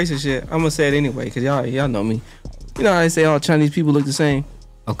ain't no racist shit. I'm gonna say it anyway, cause y'all know me. You know how they say all Chinese people look the same?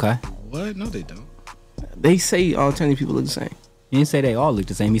 Okay. What? No, they don't. They say all Chinese people look the same. He didn't say they all look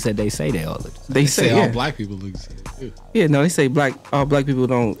the same. He said they say they all look the same. They say all black people look the same too. Yeah, no, they say all black people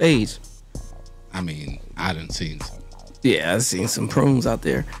don't age. I mean, I done seen some. Yeah, I've seen some prunes out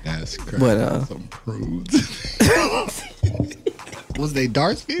there. That's crazy. But some prunes. Was they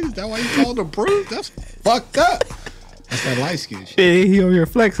dark skin? Is that why you called them prunes? That's fucked up. That's that light skin shit. Yeah, he over here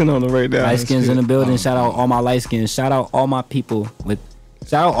flexing on them right now. Light skins in the building. Shout out all my light skins. Shout out all my people in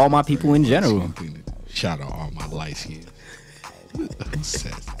general. Shout out all my light skins.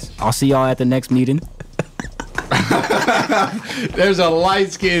 I'll see y'all at the next meeting. There's a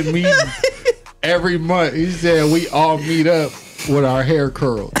light skin meeting every month. He said we all meet up with our hair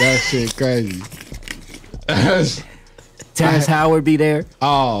curled. That shit crazy. Terrence Howard be there.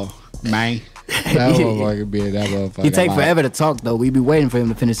 Oh, man. That motherfucker be that motherfucker. He take forever to talk though. We be waiting for him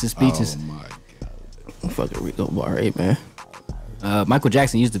to finish his speeches. Oh my god. Fucking Rico Barre, man. Michael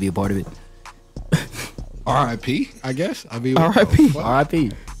Jackson used to be a part of it. R.I.P. I guess. I mean, R.I.P.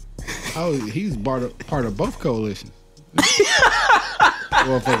 R.I.P. Oh, he's part of both coalitions.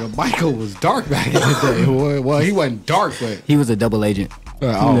 Motherfucker, Michael was dark back in the day. Well, he wasn't dark, but He was a double agent.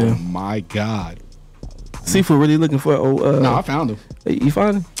 oh my God. Seafood really looking for No, I found him. You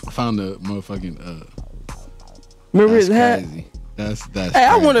found him? I found the motherfucking Remember that's his hat? crazy. That's Hey,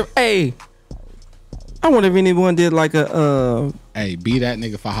 I crazy. wonder if anyone did like a Hey, be that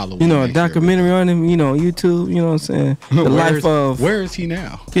nigga for Halloween. you know, a next year. documentary on him, you know, YouTube, you know what I'm saying? The life of Where is he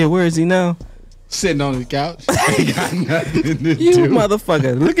now? Yeah, where is he now? Sitting on the couch. Ain't got nothing to You do.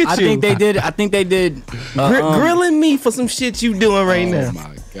 motherfucker. Look at I you. think they did Grilling me for some shit you doing right now. Oh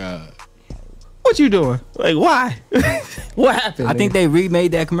my God. What you doing? Like, why? What happened? I think they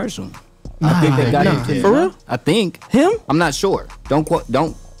remade that commercial. I think they got him. For real? I think him. I'm not sure. Don't.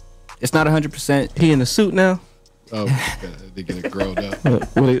 It's not 100%. He in a suit now. Oh, they get it grilled up.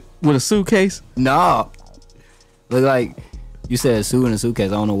 with a suitcase. No. Look like you said a suit in a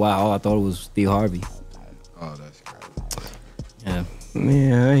suitcase. I don't know why. Oh, I thought it was Steve Harvey. Oh, that's crazy. Yeah. Yeah.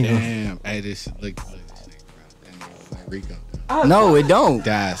 I ain't gonna- Damn. Hey, this look this nigga, bro. That nigga like Rico. No, it don't.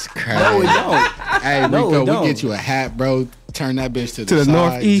 That's crazy. No, it don't. Hey, No, Rico, it don't. we get you a hat, bro. Turn that bitch to To the side,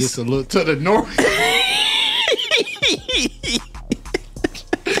 northeast. Just a little to the north.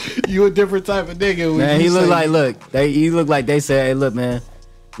 You a different type of nigga. when Man, you he look say- like they said, hey, look, man,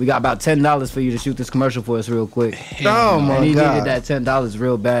 we got about $10 for you to shoot this commercial for us real quick. Oh my And he God. needed that $10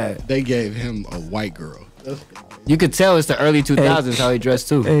 real bad. They gave him a white girl. You could tell it's the early 2000s how he dressed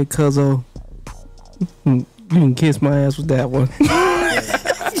too. Hey, Cuzzo. You can kiss my ass with that one.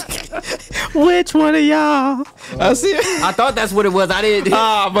 Which one of y'all? I see it. I thought that's what it was. I didn't.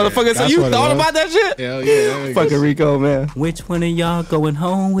 Motherfucker. So That's you what it thought was. about that shit? Hell yeah. Fucking Rico, man. Which one of y'all going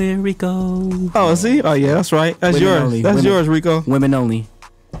home with Rico? Oh, see? Oh, yeah, that's right. That's Women yours. only. That's Women- yours, Rico. Women only.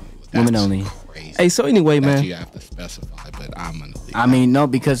 Women only. Crazy. Hey, so anyway, That man. you have to specify, but I'm gonna leave. I mean, no,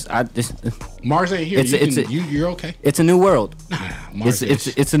 because I just. Mars ain't here. You're okay. It's a new world. Mars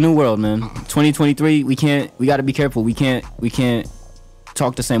It's a new world, man. 2023. We got to be careful. We can't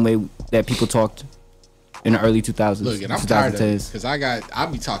talk the same way that people talked in the early 2000s. Look, and I'm tired of it 2010s. because I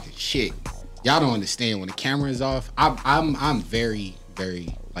be talking shit. Y'all don't understand when the camera is off. I'm very,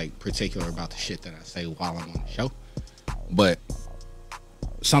 very like particular about the shit that I say while I'm on the show. But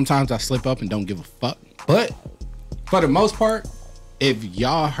sometimes I slip up and don't give a fuck. But for the most part, if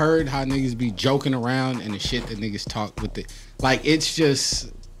y'all heard how niggas be joking around and the shit that niggas talk with it, like it's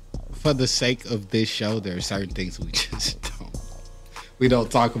just for the sake of this show, there are certain things we just we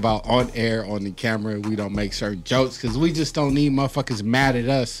don't talk about on air, on the camera. We don't make certain jokes because we just don't need motherfuckers mad at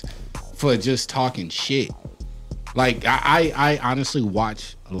us for just talking shit. Like I honestly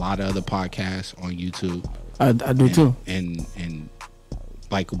watch a lot of other podcasts on YouTube. I do too. And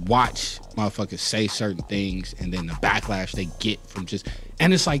like watch motherfuckers say certain things and then the backlash they get from just,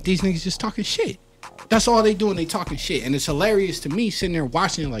 and it's like these niggas just talking shit. That's all they doing. They talking shit, and it's hilarious to me sitting there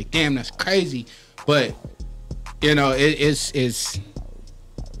watching it like, damn, that's crazy. But you know, it's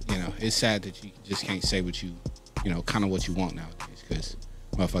you know, it's sad that you just can't say what you know, kind of what you want nowadays because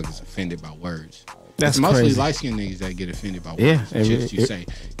motherfuckers offended by words. That's it's mostly crazy. light-skinned niggas that get offended by words. Yeah, It's just you say,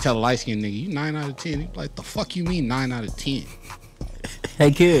 tell a light-skinned nigga, you 9 out of 10. He be like, the fuck you mean 9 out of 10?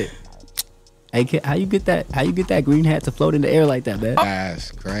 Hey kid, how you get that green hat to float in the air like that, man?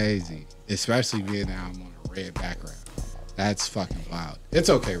 That's crazy. Especially being that I'm on a red background. That's fucking wild. It's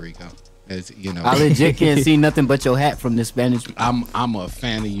okay, Rico. It's, you know, I legit can't see nothing but your hat from this vantage. I'm a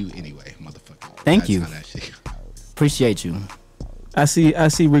fan of you anyway, motherfucker. Thank That's you. how that shit- Appreciate you. I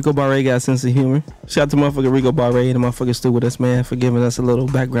see Rico Barre got a sense of humor. Shout out to motherfucker Rico Barre and the motherfucker Stu with us, man, for giving us a little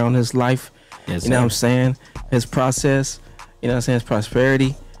background in his life. Yes, you know sir. what I'm saying? His process, you know what I'm saying, his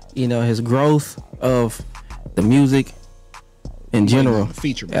prosperity, you know, his growth of the music in waiting general on the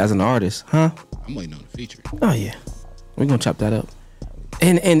feature, man. as an artist. Huh? I'm waiting on the feature. Oh yeah. We're gonna chop that up.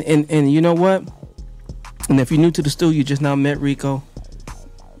 And you know what? And if you're new to the Stu, you just now met Rico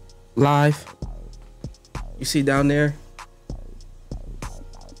live. You see down there.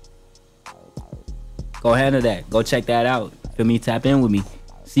 Go handle that. Go check that out. Feel me? Tap in with me.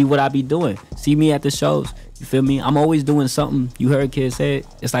 See what I be doing. See me at the shows. You feel me? I'm always doing something. You heard kids say it.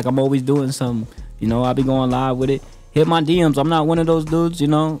 It's like I'm always doing something. You know, I be going live with it. Hit my DMs. I'm not one of those dudes, you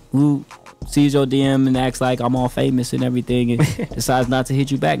know, who sees your DM and acts like I'm all famous and everything and decides not to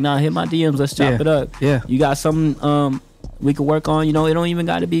hit you back. Nah, hit my DMs. Let's chop it up. Yeah. You got something we could work on. You know, it don't even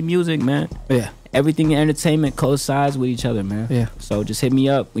got to be music, man. Yeah. Everything in entertainment coincides with each other, man. Yeah. So just hit me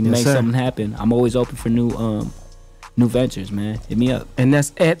up. We can Yes, make sir. something happen. I'm always open for new ventures, man. Hit me up. And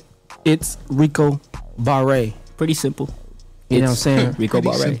that's it's Rico Barre. Pretty simple. You know what I'm saying? Rico Pretty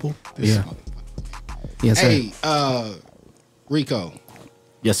Barre. simple. Yeah. Yes, sir. Hey, Rico.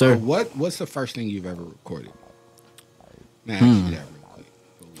 Yes, sir. What's the first thing you've ever recorded? Man, ask you that real quick.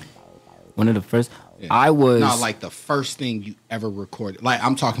 One of the first. I was no, like the first thing you ever recorded. Like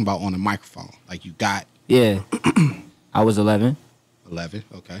I'm talking about on a microphone. Like you got. Yeah. I was 11. 11.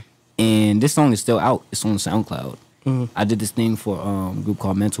 Okay. And this song is still out. It's on SoundCloud. I did this thing for a group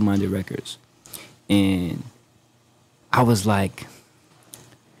called Mental Minded Records, and I was like,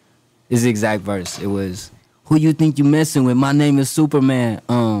 this is the exact verse. It was, "Who you think you messing with? My name is Superman.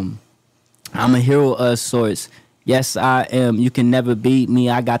 I'm a hero of sorts. Yes, I am. You can never beat me.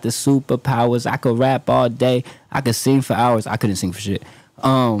 I got the superpowers. I could rap all day. I could sing for hours." I couldn't sing for shit.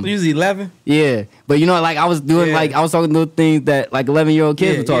 You was 11? Yeah, but you know, like I was doing, like I was talking to things that like 11-year-old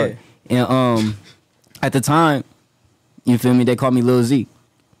kids would talk. And at the time, you feel me? They called me Lil Z.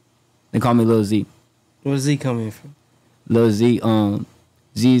 They called me Lil Z. Where's Z coming from? Lil Z.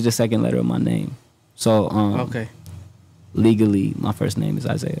 Z is the second letter of my name. So okay. Legally, my first name is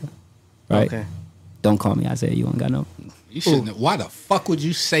Isaiah. Right? Okay. Don't call me Isaiah. You ain't got no. You shouldn't. Why the fuck would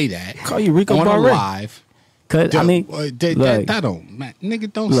you say that? Call you Rico on Barre. a live. Cause I mean, that don't, man,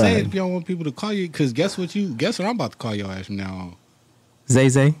 nigga, don't say it if you don't want people to call you. Cause guess what I'm about to call your ass from now on. Zay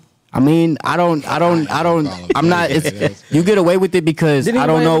Zay. I mean, I don't. I'm not. It's, you get away with it because I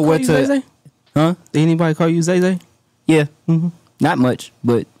don't know what to. Zay Zay? Huh? Did anybody call you Zay Zay? Yeah. Not much,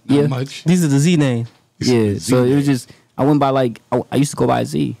 but yeah. Not much. These are the Z names. Yeah. So it was just I went by like I used to go by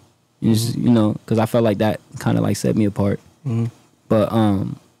Z, just, you know, because I felt like that kind of like set me apart. But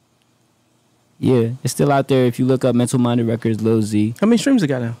yeah, it's still out there. If you look up Mental Minded Records, Lil Z. How many streams it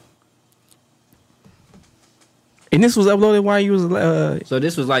got now? And this was uploaded while you was So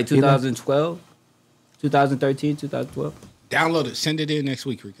this was like 2012, 2013, 2012. Download it. Send it in next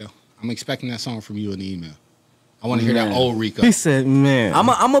week, Rico. I'm expecting that song from you in the email. I want to hear that old Rico. He said, "Man, I'm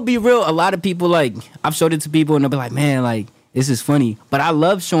gonna be real. A lot of people like I've showed it to people and they'll be like, man, like this is funny. But I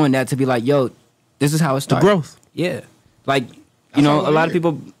love showing that to be like, yo, this is how it started. The growth. Yeah, like you know, a lot of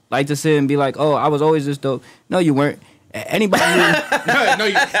people like to sit and be like, oh, I was always this dope. No, you weren't. Anybody who,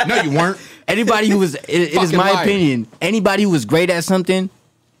 no, you weren't. Anybody who was, it is my opinion, anybody who was great at something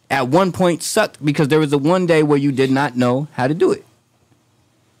at one point sucked because there was a one day where you did not know how to do it.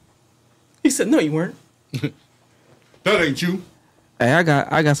 He said, "No, you weren't." That ain't you. Hey, I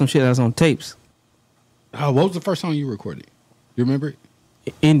got some shit that's on tapes. What was the first song you recorded? You remember it?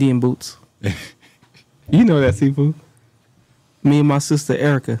 Indian Boots. You know that, Seafood. Me and my sister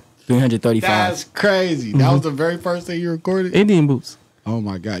Erica. 335. That's crazy. That was the very first thing you recorded? Indian Boots. Oh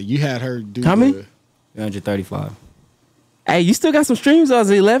my God. You had her do How many? 335. Hey, you still got some streams as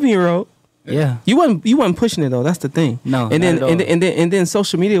an 11-year-old. Yeah. You wasn't pushing it though. That's the thing. No. And then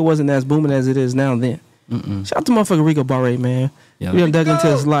social media wasn't as booming as it is now then. Shout out to motherfucker Rico Barre, man. Yeah. We done dug into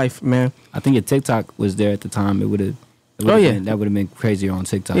his life, man. I think if TikTok was there at the time, it would have. Oh yeah, that would have been crazier on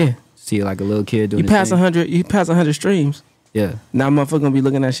TikTok. Yeah. See like a little kid doing. You pass 100. You pass 100 streams. Yeah. Now motherfucker gonna be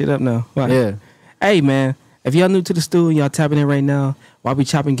looking that shit up now. Right. Yeah. Hey man, if y'all new to the stew and y'all tapping in right now while we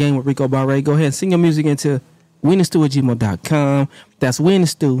chopping game with Rico Barre, go ahead and send your music into winthestew@gmail.com. That's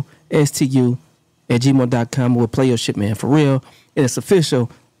winthestew, STU @gmail.com. We'll play your shit, man, for real. And it's official.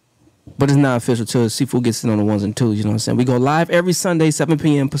 But it's not official till Seafood gets in on the ones and twos, you know what I'm saying? We go live every Sunday, 7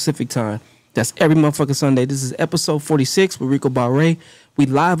 p.m. Pacific time. That's every motherfucking Sunday. This is episode 46 with Rico Barre. We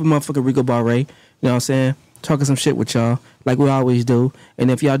live with motherfucking Rico Barre, you know what I'm saying? Talking some shit with y'all, like we always do.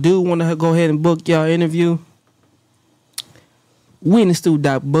 And if y'all do want to go ahead and book y'all interview,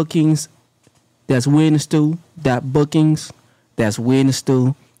 winthestew.bookings. That's winthestew.bookings. That's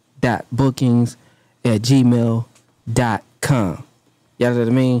winthestew.bookings @gmail.com. Y'all know what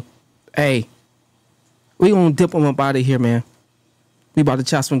I mean? Hey, we gonna dip them up out of here, man. We about to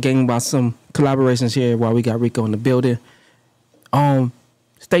chop some game about some collaborations here while we got Rico in the building.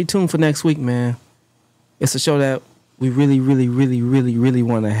 Stay tuned for next week, man. It's a show that we really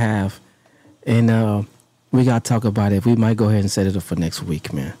want to have, and we gotta talk about it. We might go ahead and set it up for next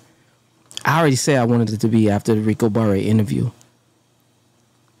week, man. I already said I wanted it to be after the Rico Barre interview,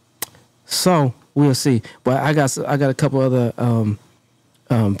 so we'll see. But I got a couple other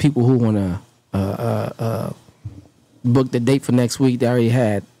people who want to book the date for next week. They already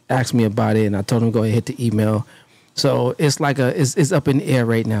had asked me about it, and I told them to go ahead and hit the email. So it's like it's up in the air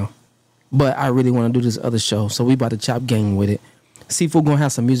right now. But I really want to do this other show, so we about to chop game with it. Seafood gonna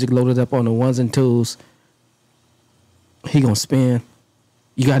have some music loaded up on the ones and twos. He gonna spin.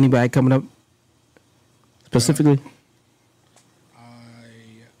 You got anybody coming up specifically?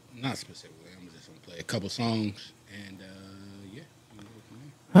 Not specifically. I'm just gonna play a couple songs, and yeah.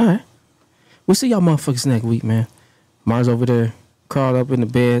 All right. We'll see y'all motherfuckers next week, man. Mars over there, crawled up in the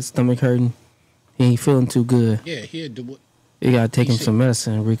bed, stomach hurting. He ain't feeling too good. Yeah, he had to what? You gotta take him some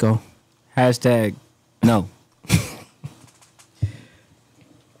medicine, Rico. #no.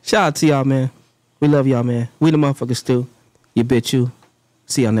 Shout out to y'all, man. We love y'all, man. We the motherfuckers Stu. You bitch you.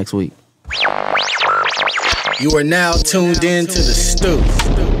 See y'all next week. You are now tuned in to the Stew.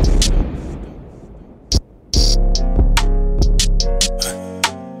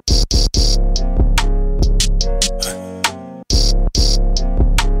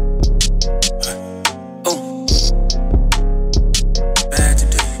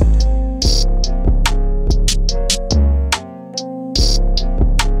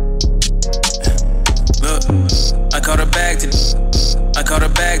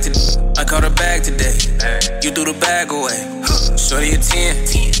 I caught her bag today. You threw the bag away. Shorty a 10.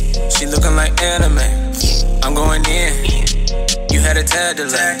 She looking like anime. I'm going in. You had a tad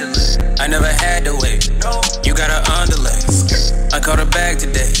delay. I never had to wait. You got her underlay. I caught her bag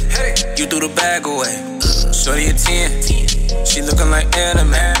today. You threw the bag away. Shorty a 10. She looking like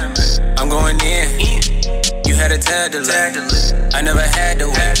anime. I'm going in. You had a tad delay. I never had to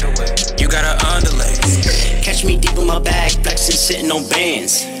wait. You got her underlay. Catch me deep in my bag, flexing, sitting on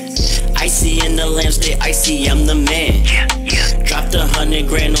bands. Icy in the lamps, they icy, I'm the man. Dropped 100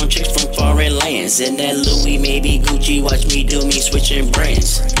 grand on chicks from foreign lands. And that Louis, maybe Gucci, watch me do me switching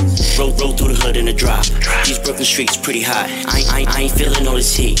brands. Roll through the hood in the drop. These Brooklyn streets pretty hot. I ain't feeling all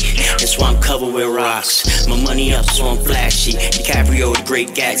this heat. That's why I'm covered with rocks. My money up, so I'm flashy. DiCaprio, the great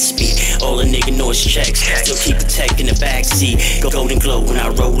Gatsby. All a nigga know is checks. Still keep the tech in the backseat. Golden glow when I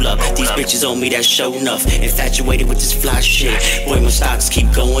roll up. These bitches on me, that's show enough. Infatuated with this fly shit. Boy, my stocks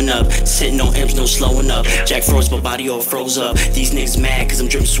keep going up. Sitting on M's, no slowing up. Jack froze, my body all froze up. These niggas mad cause I'm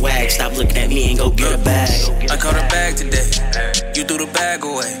dripping swag. Stop looking at me and go get a bag. I caught her bag today. You threw the bag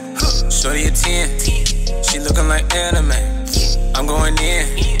away. Shorty a 10. She looking like anime. I'm going in.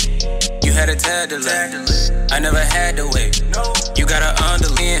 You had a tad delay. I never had to wait. You got her under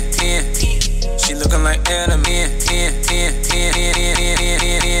 10. She looking like anime. 10.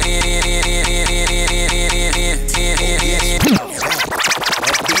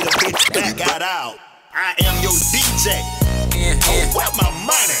 Got out. I am your DJ. Oh, where my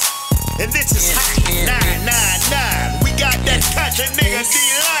money? And this is hot 999. We got that country nigga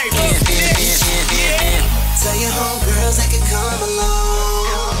D-Life. Yeah. Tell your homegirls they can come along.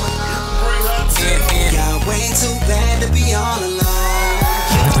 Y'all way too bad to be all alone.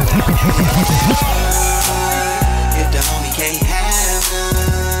 If the homie can't have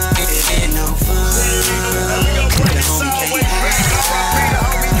none, it ain't no fun. If the homie can't have none.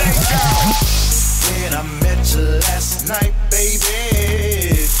 When I met you last night,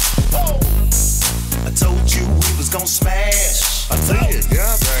 baby, I told you we was gon' smash. I did,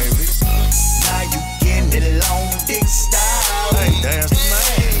 yeah, baby. Now you getting it long dick style. Hey, that's the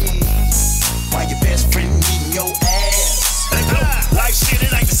man. Why your best friend eating your ass? Like shit,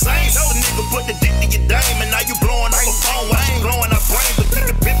 it ain't the same. So the nigga put the dick to your dame, and now you blowing up a phone while she blowing up brain. But keep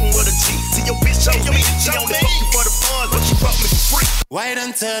it pimpin' with a G. See your bitch show me. She only fuck you for the fun, but she fuck me for free. Wait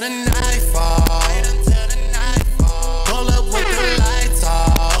until the night fall. Pull up with the lights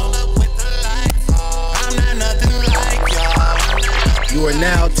off. I'm not nothing like y'all. You are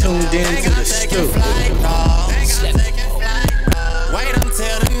now tuned in to the Stew. Wait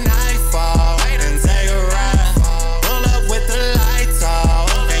until the night fall and take a ride. Pull up with the lights off.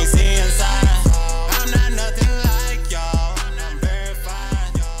 Can't see inside. I'm not nothing like y'all. I'm very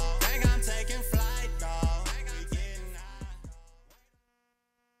fine. Think I'm taking flight, dog.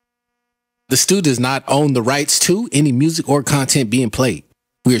 The Stew does not own the rights to any music or content being played.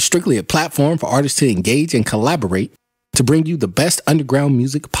 We are strictly a platform for artists to engage and collaborate to bring you the best underground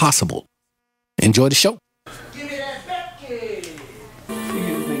music possible. Enjoy the show.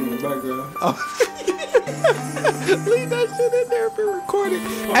 Leave that shit in there if it recorded.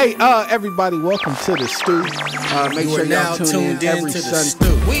 Hey, everybody, welcome to the Stew. Make sure y'all tune in every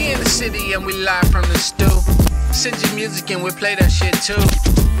Sunday. We in the city and we live from the stew. Send your music and we play that shit too.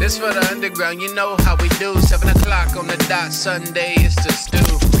 This for the underground, you know how we do. 7 o'clock on the dot, Sunday is the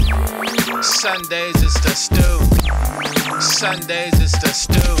stew. Sundays is the stew. Sundays is the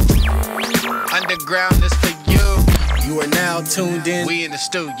stew. Underground is for you. You are now tuned in. We in the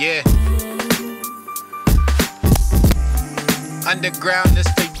stew, yeah. Underground is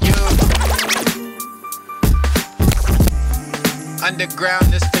for you.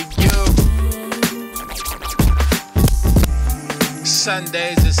 Underground is for you.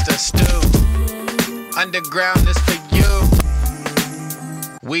 Sundays is the stew. Underground is for you.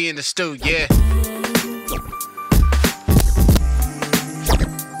 We in the stew, yeah.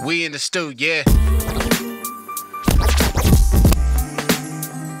 We in the stew, yeah.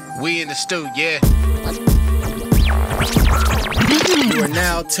 We in the stew, yeah. You are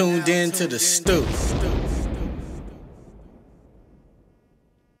now tuned in to the Stew.